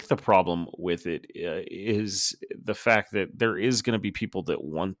 I think the problem with it is the fact that there is going to be people that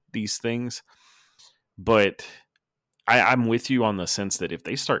want these things, but I'm with you on the sense that if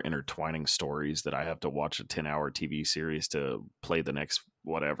they start intertwining stories that I have to watch a 10-hour TV series to play the next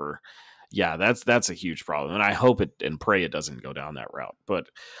whatever, yeah, that's a huge problem. And I hope it and pray it doesn't go down that route. But,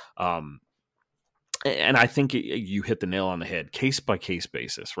 and I think you hit the nail on the head, case by case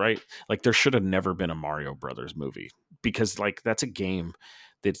basis, right? Like, there should have never been a Mario Brothers movie, because like that's a game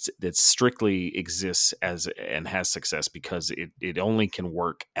that strictly exists as and has success because it only can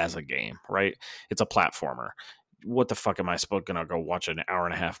work as a game, right? It's a platformer. What the fuck am I supposed to go watch an hour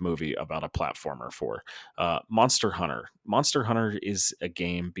and a half movie about a platformer for? Monster Hunter. Monster Hunter is a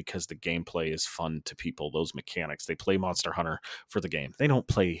game because the gameplay is fun to people. Those mechanics. They play Monster Hunter for the game. They don't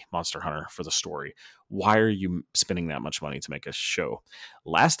play Monster Hunter for the story. Why are you spending that much money to make a show?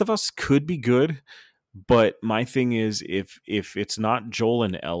 Last of Us could be good, but my thing is, if it's not Joel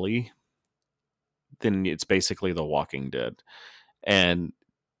and Ellie, then it's basically The Walking Dead. And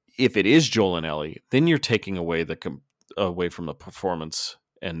if it is Joel and Ellie, then you're taking away away from the performance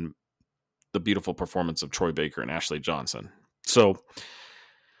and the beautiful performance of Troy Baker and Ashley Johnson. So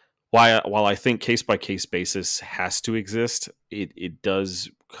while I think case by case basis has to exist, it does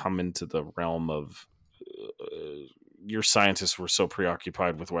come into the realm of your scientists were so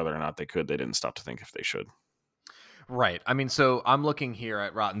preoccupied with whether or not they didn't stop to think if they should. Right. I mean, so I'm looking here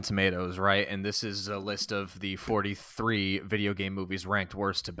at Rotten Tomatoes, right? And this is a list of the 43 video game movies ranked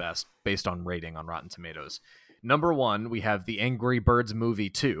worst to best based on rating on Rotten Tomatoes. Number 1, we have The Angry Birds Movie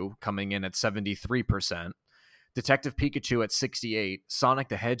 2 coming in at 73%, Detective Pikachu at 68, Sonic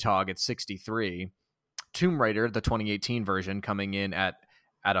the Hedgehog at 63, Tomb Raider, the 2018 version, coming in at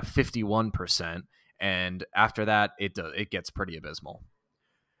at a 51%, and after that, it gets pretty abysmal.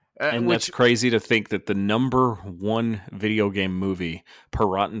 And that's Which crazy to think that the number one video game movie per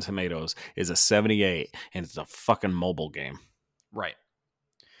Rotten Tomatoes is a 78, and it's a fucking mobile game. right,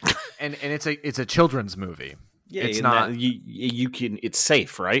 and it's a children's movie. Yeah, It's and not that you can, it's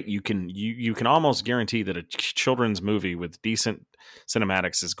safe, right? You can almost guarantee that a children's movie with decent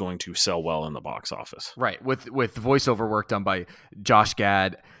cinematics is going to sell well in the box office. right with voiceover work done by Josh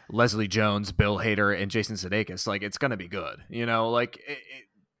Gad, Leslie Jones, Bill Hader, and Jason Sudeikis. Like, it's gonna be good, like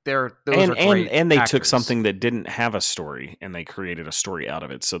those are great and they took actors. something that didn't have a story and they created a story out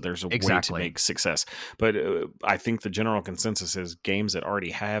of it, so there's a way to make success. But I think the general consensus is games that already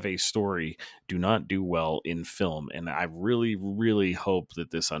have a story do not do well in film, and I really, really hope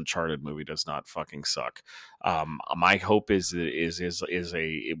that this Uncharted movie does not fucking suck. My hope is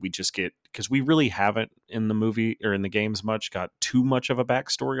we just get, because we really haven't in the movie or in the games got too much of a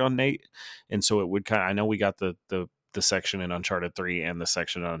backstory on Nate, and so it would kind of, I know we got the section in Uncharted 3 and the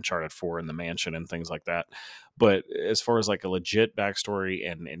section in Uncharted 4 in the mansion and things like that. But as far as like a legit backstory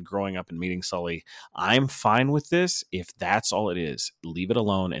and growing up and meeting Sully, I'm fine with this. If that's all it is, leave it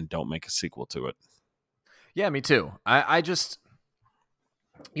alone and don't make a sequel to it. Yeah, me too. I just,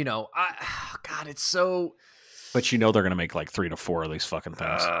 God, it's so... But they're going to make like 3 to 4 of these fucking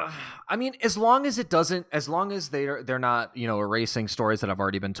things. I mean, as long as they're not, erasing stories that have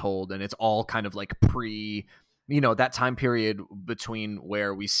already been told, and it's all kind of like that time period between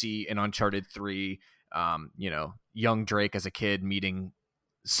where we see in Uncharted 3, young Drake as a kid meeting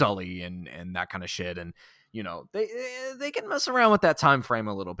Sully and that kind of shit. And, they can mess around with that time frame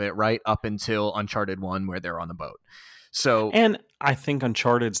a little bit, right? Up until Uncharted 1 where they're on the boat. So, and I think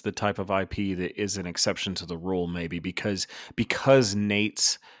Uncharted's the type of IP that is an exception to the rule, maybe because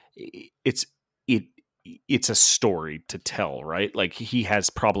Nate's it's a story to tell, right? Like, he has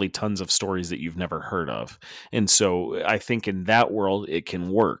probably tons of stories that you've never heard of. And so I think in that world it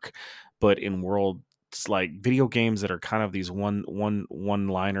can work. But in worlds like video games that are kind of these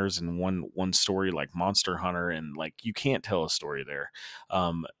one-liners and one story, like Monster Hunter, and like you can't tell a story there.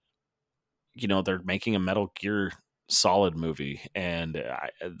 They're making a Metal Gear Solid movie, and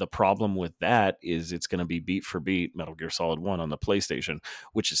the problem with that is it's going to be beat for beat Metal Gear Solid 1 on the PlayStation,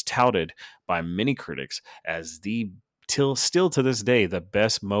 which is touted by many critics as still to this day the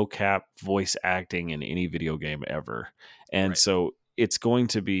best mocap voice acting in any video game ever. And right. So it's going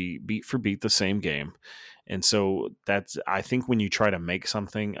to be beat for beat the same game. And so I think when you try to make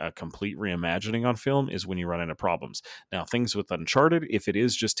something a complete reimagining on film is when you run into problems. Now, things with Uncharted, if it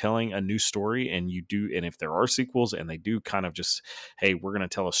is just telling a new story and if there are sequels and they do kind of just, hey, we're going to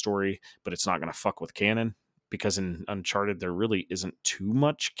tell a story, but it's not going to fuck with canon, because in Uncharted, there really isn't too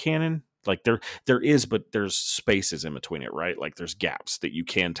much canon. Like there is, but there's spaces in between it, right? Like there's gaps that you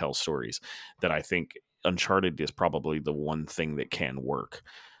can tell stories that I think Uncharted is probably the one thing that can work.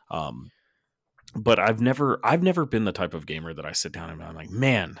 But I've never been the type of gamer that I sit down and I'm like,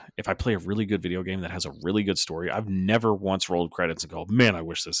 man, if I play a really good video game that has a really good story, I've never once rolled credits and go, man, I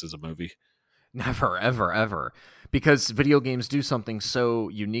wish this is a movie. Never, ever, ever. Because video games do something so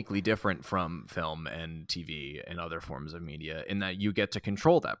uniquely different from film and TV and other forms of media, in that you get to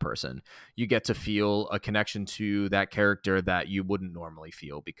control that person. You get to feel a connection to that character that you wouldn't normally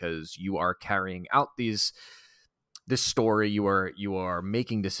feel, because you are carrying out this story. You are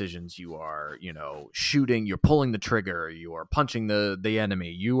making decisions. You are, shooting, you're pulling the trigger, you are punching the enemy,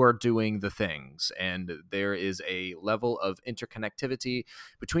 you are doing the things. And there is a level of interconnectivity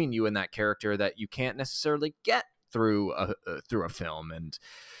between you and that character that you can't necessarily get through a film. And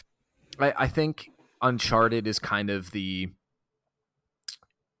I think Uncharted is kind of the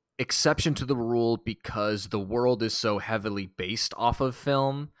exception to the rule, because the world is so heavily based off of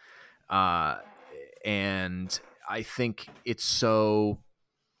film. And I think it's so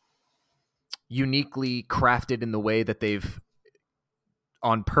uniquely crafted in the way that they've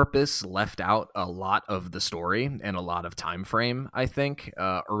on purpose left out a lot of the story and a lot of time frame, I think,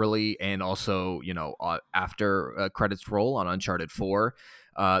 early and also, after credits roll on Uncharted 4.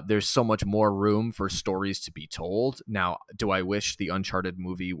 There's so much more room for stories to be told. Now, do I wish the Uncharted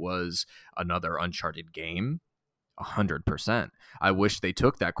movie was another Uncharted game? 100%. I wish they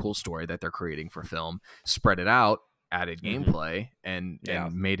took that cool story that they're creating for film, spread it out, added gameplay, and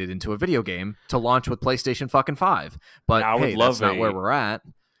made it into a video game to launch with PlayStation fucking 5. But that's not where we're at.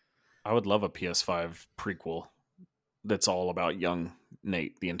 I would love a PS5 prequel that's all about young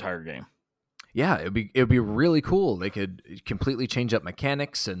Nate the entire game. Yeah, it'd be really cool. They could completely change up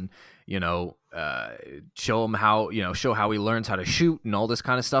mechanics and show him how he learns how to shoot and all this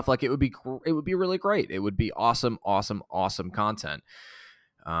kind of stuff. Like, it would be really great. It would be awesome content.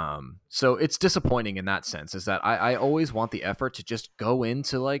 So it's disappointing in that sense, is that I always want the effort to just go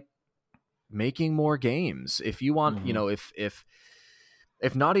into like making more games. If you want, Hmm.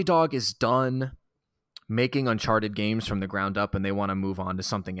 if Naughty Dog is done making Uncharted games from the ground up and they want to move on to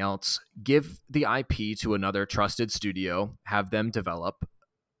something else, give the IP to another trusted studio, have them develop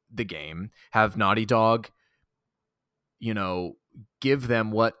the game, have Naughty Dog, you know, give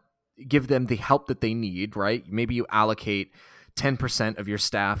them what give them the help that they need, right? Maybe you allocate 10% of your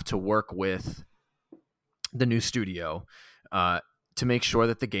staff to work with the new studio, uh, to make sure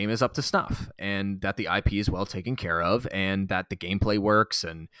that the game is up to snuff and that the IP is well taken care of and that the gameplay works,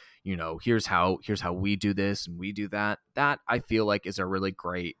 and here's how we do this and we do that. That I feel like is a really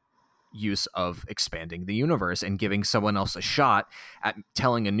great use of expanding the universe and giving someone else a shot at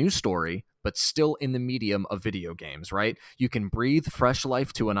telling a new story, but still in the medium of video games, right? You can breathe fresh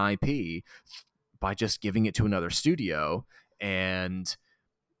life to an IP by just giving it to another studio and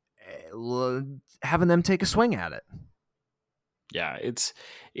having them take a swing at it. Yeah, it's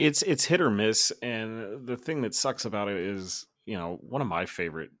hit or miss, and the thing that sucks about it is, one of my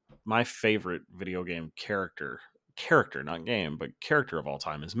favorite video game character, not game, but character of all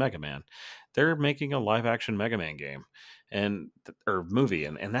time is Mega Man. They're making a live action Mega Man game or movie,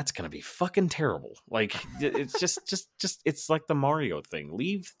 and that's gonna be fucking terrible. Like it's just it's like the Mario thing.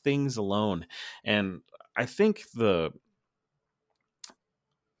 Leave things alone. And I think the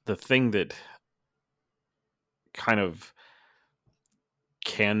thing that kind of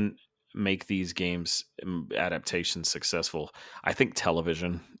can make these games adaptations successful, I think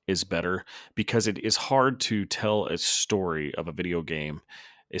television is better, because it is hard to tell a story of a video game,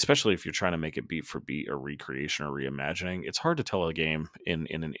 especially if you're trying to make it beat for beat or recreation or reimagining. It's hard to tell a game in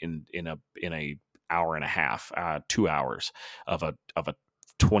a hour and a half, 2 hours of a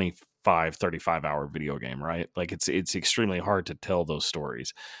 25-35 hour video game, right? Like it's extremely hard to tell those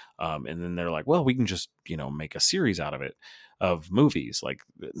stories. And then they're like, well, we can just make a series out of it, of movies. Like,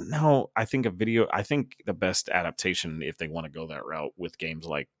 no, I think the best adaptation, if they want to go that route with games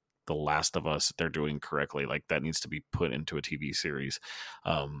like The Last of Us, they're doing correctly. Like, that needs to be put into a TV series.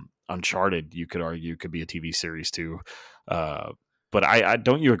 Uncharted, you could argue, could be a TV series too. But I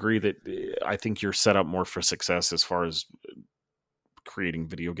don't you agree that I think you're set up more for success as far as creating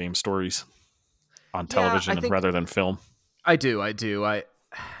video game stories on Yeah, I television think rather than film? I do.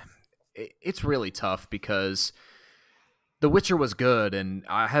 It's really tough because The Witcher was good, and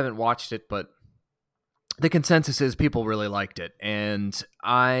I haven't watched it, but the consensus is people really liked it, and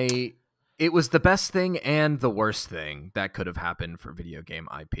it was the best thing and the worst thing that could have happened for video game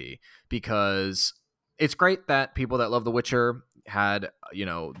IP, because it's great that people that love The Witcher had,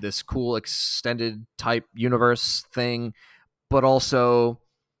 this cool extended type universe thing, but also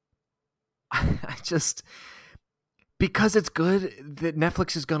I just, because it's good, that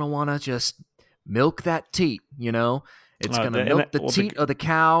Netflix is going to want to just milk that teat, It's going to milk the Well, teat of the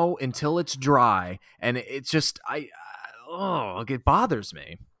cow until it's dry. And it's just, it bothers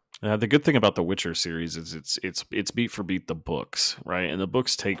me. the good thing about the Witcher series is it's beat for beat the books, right? And the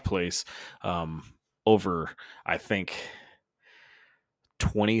books take place over, I think,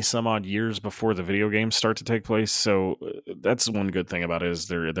 20 some odd years before the video games start to take place. So that's one good thing about it, is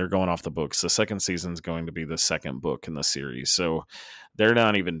they're going off the books. The second season is going to be the second book in the series. So they're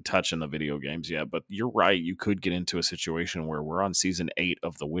not even touching the video games yet. But you're right, you could get into a situation where we're on season 8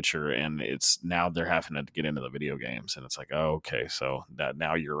 of The Witcher, and it's now they're having to get into the video games, and it's like, oh, okay, so that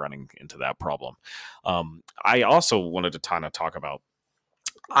now you're running into that problem. I also wanted to kind of talk about,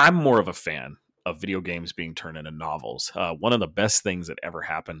 I'm more of a fan of video games being turned into novels. One of the best things that ever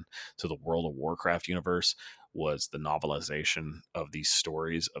happened to the World of Warcraft universe was the novelization of these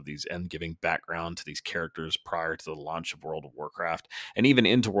stories, of these, and giving background to these characters prior to the launch of World of Warcraft, and even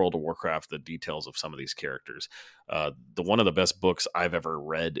into World of Warcraft, the details of some of these characters. The one of the best books I've ever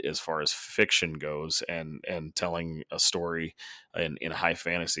read as far as fiction goes, and telling a story in high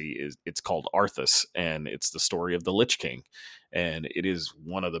fantasy, is it's called Arthas, and it's the story of the Lich King. And it is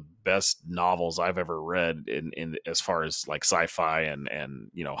one of the best novels I've ever read in as far as like sci-fi and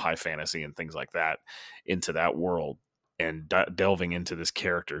high fantasy and things like that, into that world, and delving into this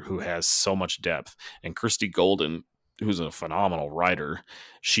character who has so much depth. And Christy Golden, who's a phenomenal writer,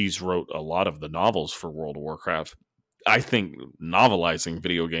 she's wrote a lot of the novels for World of Warcraft. I think novelizing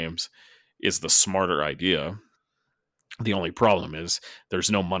video games is the smarter idea. The only problem is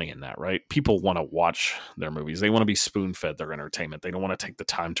there's no money in that, right? People want to watch their movies. They want to be spoon fed their entertainment. They don't want to take the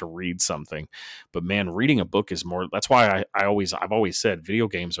time to read something. But man, reading a book is more. That's why I've always said video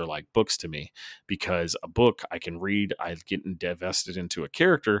games are like books to me, because a book I can read, I get invested into a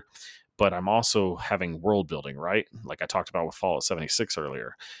character, but I'm also having world building, right? Like I talked about with Fallout 76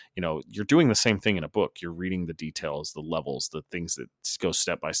 earlier. You're doing the same thing in a book. You're reading the details, the levels, the things that go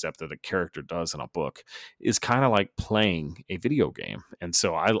step by step that a character does in a book is kind of like playing a video game. And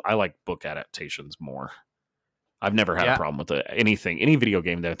so I like book adaptations more. I've never had a Yeah. problem with any video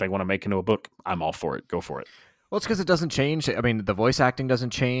game that if they want to make into a book, I'm all for it. Go for it. Well, it's because it doesn't change. I mean, the voice acting doesn't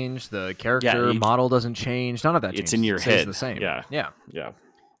change. The Yeah, character model doesn't change. None of that it's changes. in your It stays head. the same. Yeah, Yeah. yeah.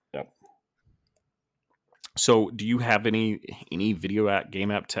 So, do you have any video game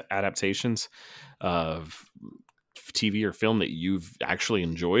adaptations of TV or film that you've actually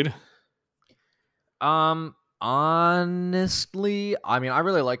enjoyed? Honestly, I mean, I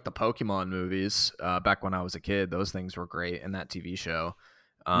really liked the Pokemon movies back when I was a kid. Those things were great, and that TV show.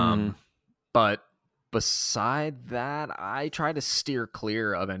 Mm. But beside that, I try to steer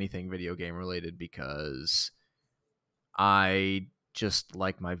clear of anything video game related because I just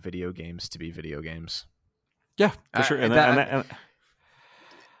like my video games to be video games. Yeah, for sure.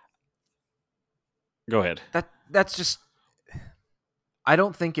 Go ahead. That's just. I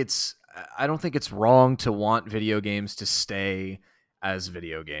don't think it's wrong to want video games to stay as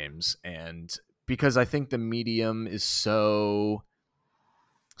video games, and because I think the medium is so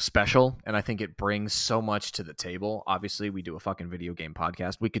special and I think it brings so much to the table. Obviously, we do a fucking video game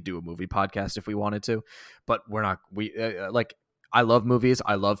podcast. We could do a movie podcast if we wanted to, but we're not. Like, I love movies,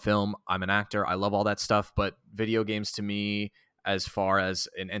 I love film, I'm an actor, I love all that stuff, but video games to me, as far as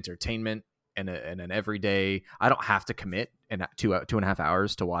an entertainment and an everyday, I don't have to commit in 2.5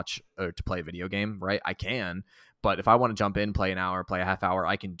 hours to watch or to play a video game, right? I can, but if I want to jump in, play an hour, play a half hour,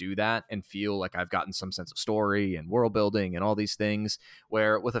 I can do that and feel like I've gotten some sense of story and world building and all these things.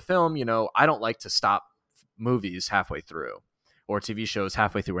 Where with a film, I don't like to stop movies halfway through or TV shows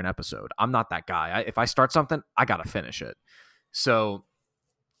halfway through an episode. I'm not that guy. If I start something, I gotta finish it. So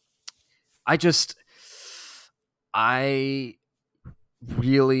I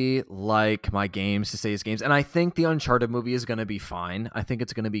really like my games to stay as games, and I think the Uncharted movie is going to be fine. I think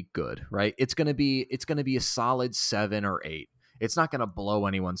it's going to be good, right? It's going to be a solid 7 or 8. It's not going to blow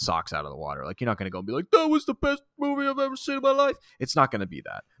anyone's socks out of the water. Like, you're not going to go and be like, that was the best movie I've ever seen in my life. It's not going to be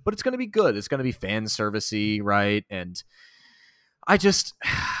that, but it's going to be good. It's going to be fan servicey, right? And I just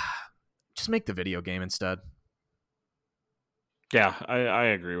make the video game instead. Yeah, I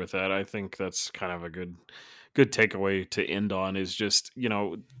agree with that. I think that's kind of a good takeaway to end on is just,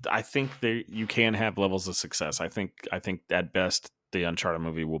 I think you can have levels of success. I think at best the Uncharted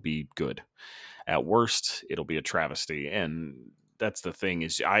movie will be good. At worst, it'll be a travesty. And that's the thing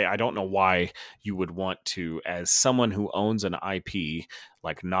is I don't know why you would want to, as someone who owns an IP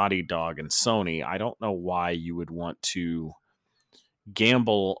like Naughty Dog and Sony, I don't know why you would want to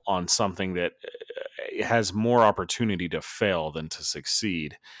gamble on something that has more opportunity to fail than to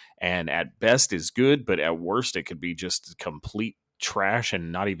succeed, and at best is good, but at worst it could be just complete trash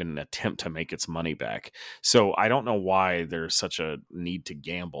and not even an attempt to make its money back. So I don't know why there's such a need to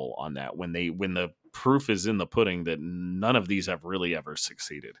gamble on that when the proof is in the pudding that none of these have really ever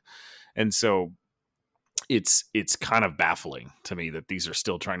succeeded. And so it's kind of baffling to me that these are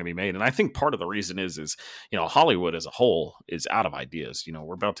still trying to be made. And I think part of the reason is Hollywood as a whole is out of ideas.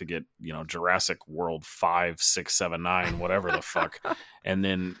 We're about to get, Jurassic World 5, 6, 7, 9, whatever the fuck. And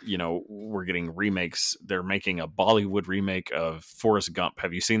then, we're getting remakes. They're making a Bollywood remake of Forrest Gump.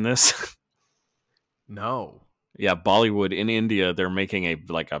 Have you seen this? No. Yeah, Bollywood in India, they're making a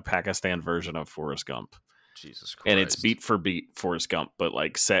Pakistan version of Forrest Gump. Jesus Christ. And it's beat for beat Forrest Gump, but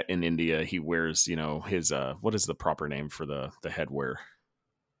like set in India. He wears, his what is the proper name for the headwear?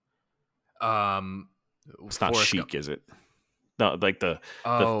 It's not chic, Gump. Is it? No, like the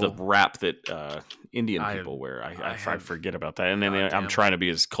wrap that Indian people wear. I forget about that. And then I'm trying to be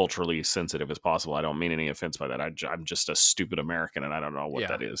as culturally sensitive as possible. I don't mean any offense by that. I'm just a stupid American, and I don't know what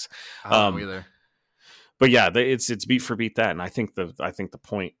that is. I don't know either. But yeah, it's beat for beat that, and I think the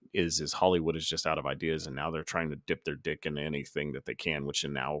point is Hollywood is just out of ideas, and now they're trying to dip their dick into anything that they can, which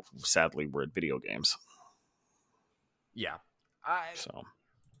now sadly we're at video games. Yeah,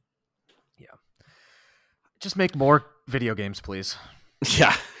 yeah, just make more video games, please.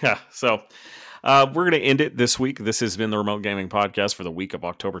 Yeah. So we're going to end it this week. This has been the Remote Gaming Podcast for the week of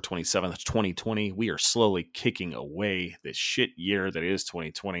October 27th, 2020. We are slowly kicking away this shit year that is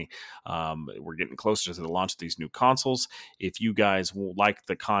 2020. We're getting closer to the launch of these new consoles. If you guys like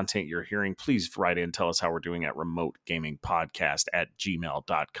the content you're hearing, please write in. Tell us how we're doing at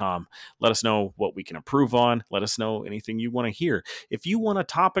remotegamingpodcast@gmail.com. Let us know what we can improve on. Let us know anything you want to hear. If you want a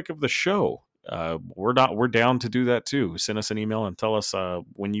topic of the show, we're down to do that too. Send us an email and tell us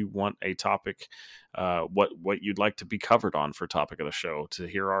when you want a topic, what you'd like to be covered on for topic of the show, to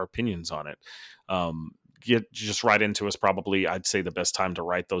hear our opinions on it. Just write into us. Probably, I'd say the best time to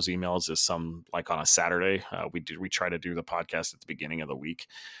write those emails is some like on a Saturday. We try to do the podcast at the beginning of the week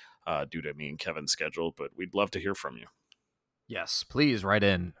due to me and Kevin's schedule, but we'd love to hear from you. Yes, please write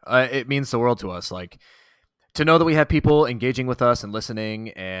in. It means the world to us. Like, to know that we have people engaging with us and listening,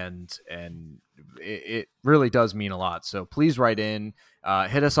 and it really does mean a lot. So please write in,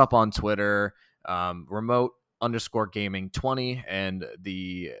 hit us up on Twitter, remote_gaming20, and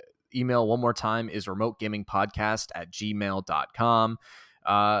the email one more time is remotegamingpodcast@gmail.com.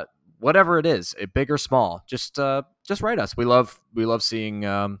 Whatever it is, big or small, just write us. We love seeing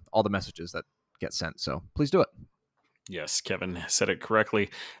all the messages that get sent. So please do it. Yes, Kevin said it correctly.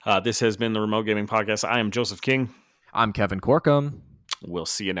 This has been the Remote Gaming Podcast. I am Joseph King. I'm Kevin Corkum. We'll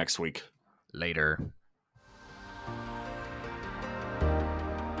see you next week. Later.